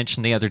somebody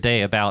mention the other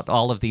day about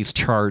all of these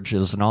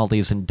charges and all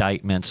these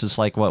indictments. It's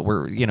like what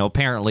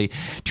apparently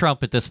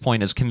Trump at this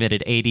point has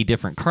committed 80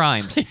 different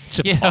crimes. It's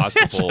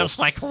impossible. It's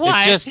like, what?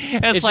 It's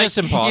just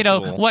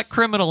impossible. What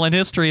criminal in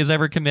history has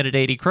ever committed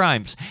 80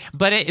 crimes?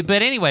 But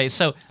anyway,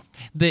 so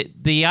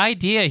the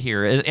idea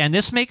here, and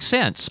this makes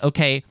sense,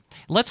 okay?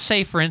 Let's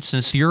say, for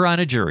instance, you're on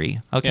a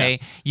jury, okay?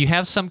 Yeah. You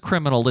have some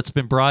criminal that's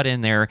been brought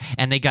in there,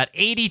 and they got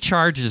 80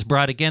 charges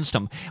brought against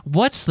them.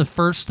 What's the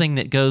first thing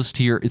that goes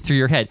through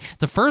your head?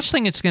 The first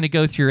thing that's going to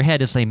go through your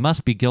head is they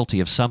must be guilty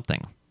of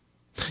something.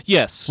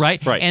 Yes.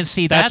 Right? And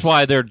see, that's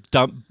why they're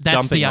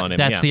dumping on him.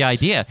 That's the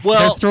idea.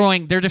 Well,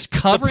 they're just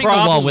covering the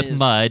wall with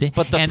mud,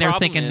 and they're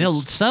thinking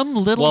some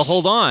little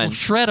hold on.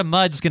 shred of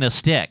mud's going to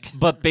stick.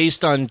 But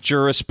based on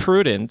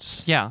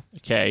jurisprudence,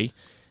 okay,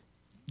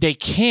 they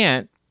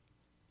can't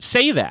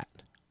say that.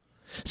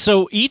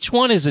 So each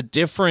one is a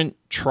different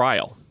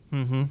trial,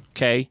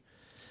 okay?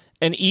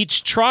 And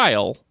each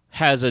trial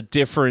has a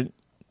different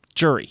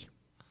jury,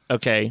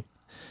 okay?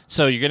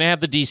 So you're going to have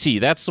the D.C.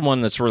 That's the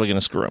one that's really going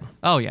to screw them.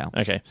 Oh, yeah.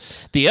 Okay.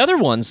 The other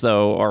ones,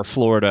 though, are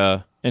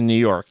Florida and New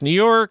York. New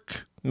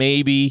York,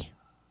 maybe,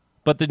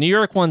 but the New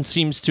York one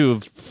seems to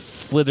have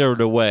flittered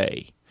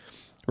away,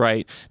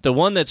 right? The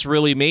one that's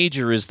really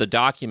major is the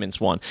documents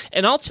one.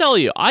 And I'll tell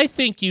you, I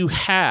think you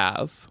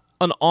have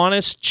an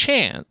honest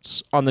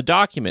chance on the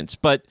documents,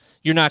 but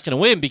you're not going to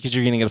win because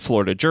you're going to get a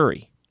Florida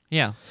jury.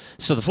 Yeah.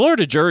 So the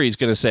Florida jury is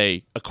going to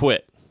say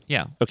acquit.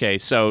 Yeah. Okay,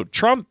 so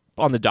Trump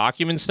on the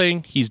documents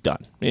thing, he's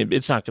done.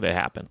 It's not going to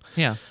happen.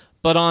 Yeah.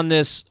 But on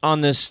this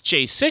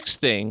J6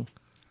 thing,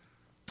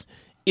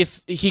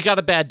 if he got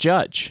a bad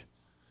judge,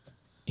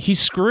 he's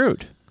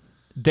screwed.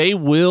 They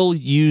will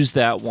use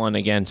that one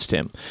against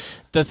him.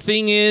 The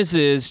thing is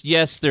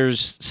yes,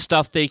 there's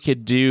stuff they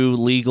could do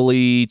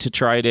legally to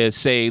try to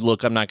say,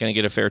 look, I'm not going to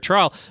get a fair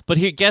trial. But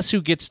here, guess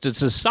who gets to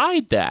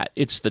decide that?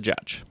 It's the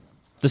judge.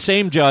 The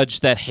same judge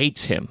that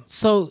hates him.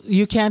 So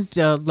you can't,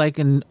 like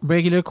in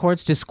regular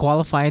courts,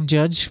 disqualify a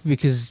judge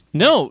because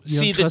no. You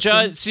see, don't the trust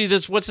judge. See,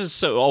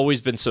 this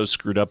always been so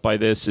screwed up by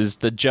this is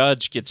the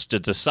judge gets to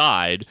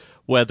decide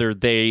whether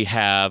they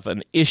have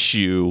an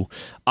issue,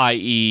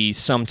 i.e.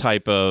 some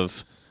type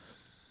of,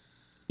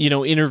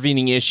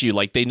 intervening issue,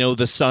 like they know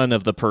the son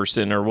of the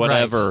person or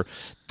whatever. Right.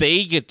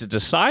 They get to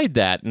decide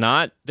that,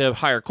 not the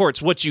higher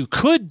courts. What you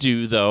could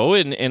do, though,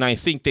 and I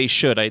think they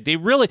should, they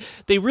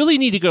really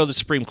need to go to the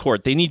Supreme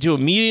Court. They need to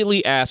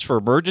immediately ask for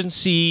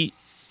emergency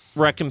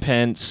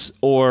recompense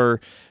or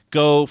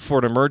go for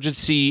an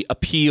emergency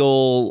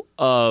appeal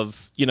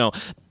of,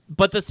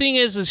 But the thing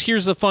is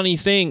here's the funny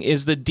thing,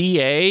 is the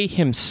DA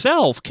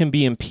himself can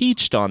be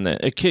impeached on that.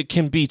 It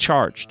can be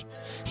charged.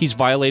 He's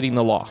violating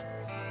the law.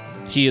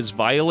 He is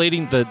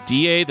violating the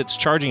DA that's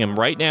charging him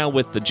right now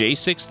with the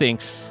J6 thing,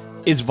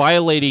 is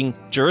violating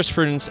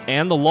jurisprudence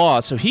and the law,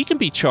 so he can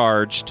be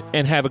charged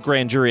and have a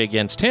grand jury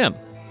against him.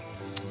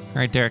 All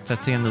right, Derrick,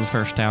 that's the end of the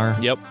first hour.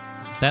 Yep.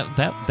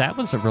 That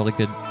was a really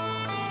good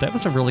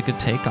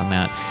take on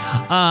that.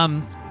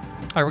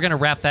 All right, we're going to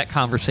wrap that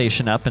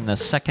conversation up in the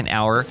second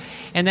hour.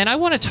 And then I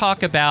want to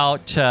talk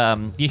about,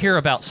 you hear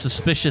about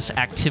suspicious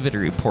activity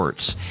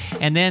reports.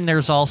 And then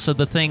there's also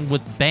the thing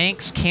with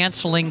banks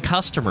canceling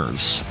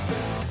customers.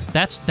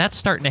 That's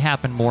starting to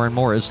happen more and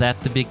more. Is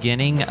that the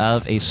beginning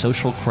of a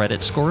social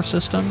credit score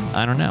system?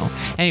 I don't know.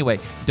 Anyway,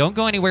 don't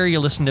go anywhere. You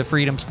listen to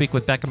Freedom Speak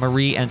with Becca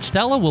Mari and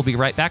Stella. We'll be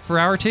right back for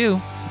hour 2.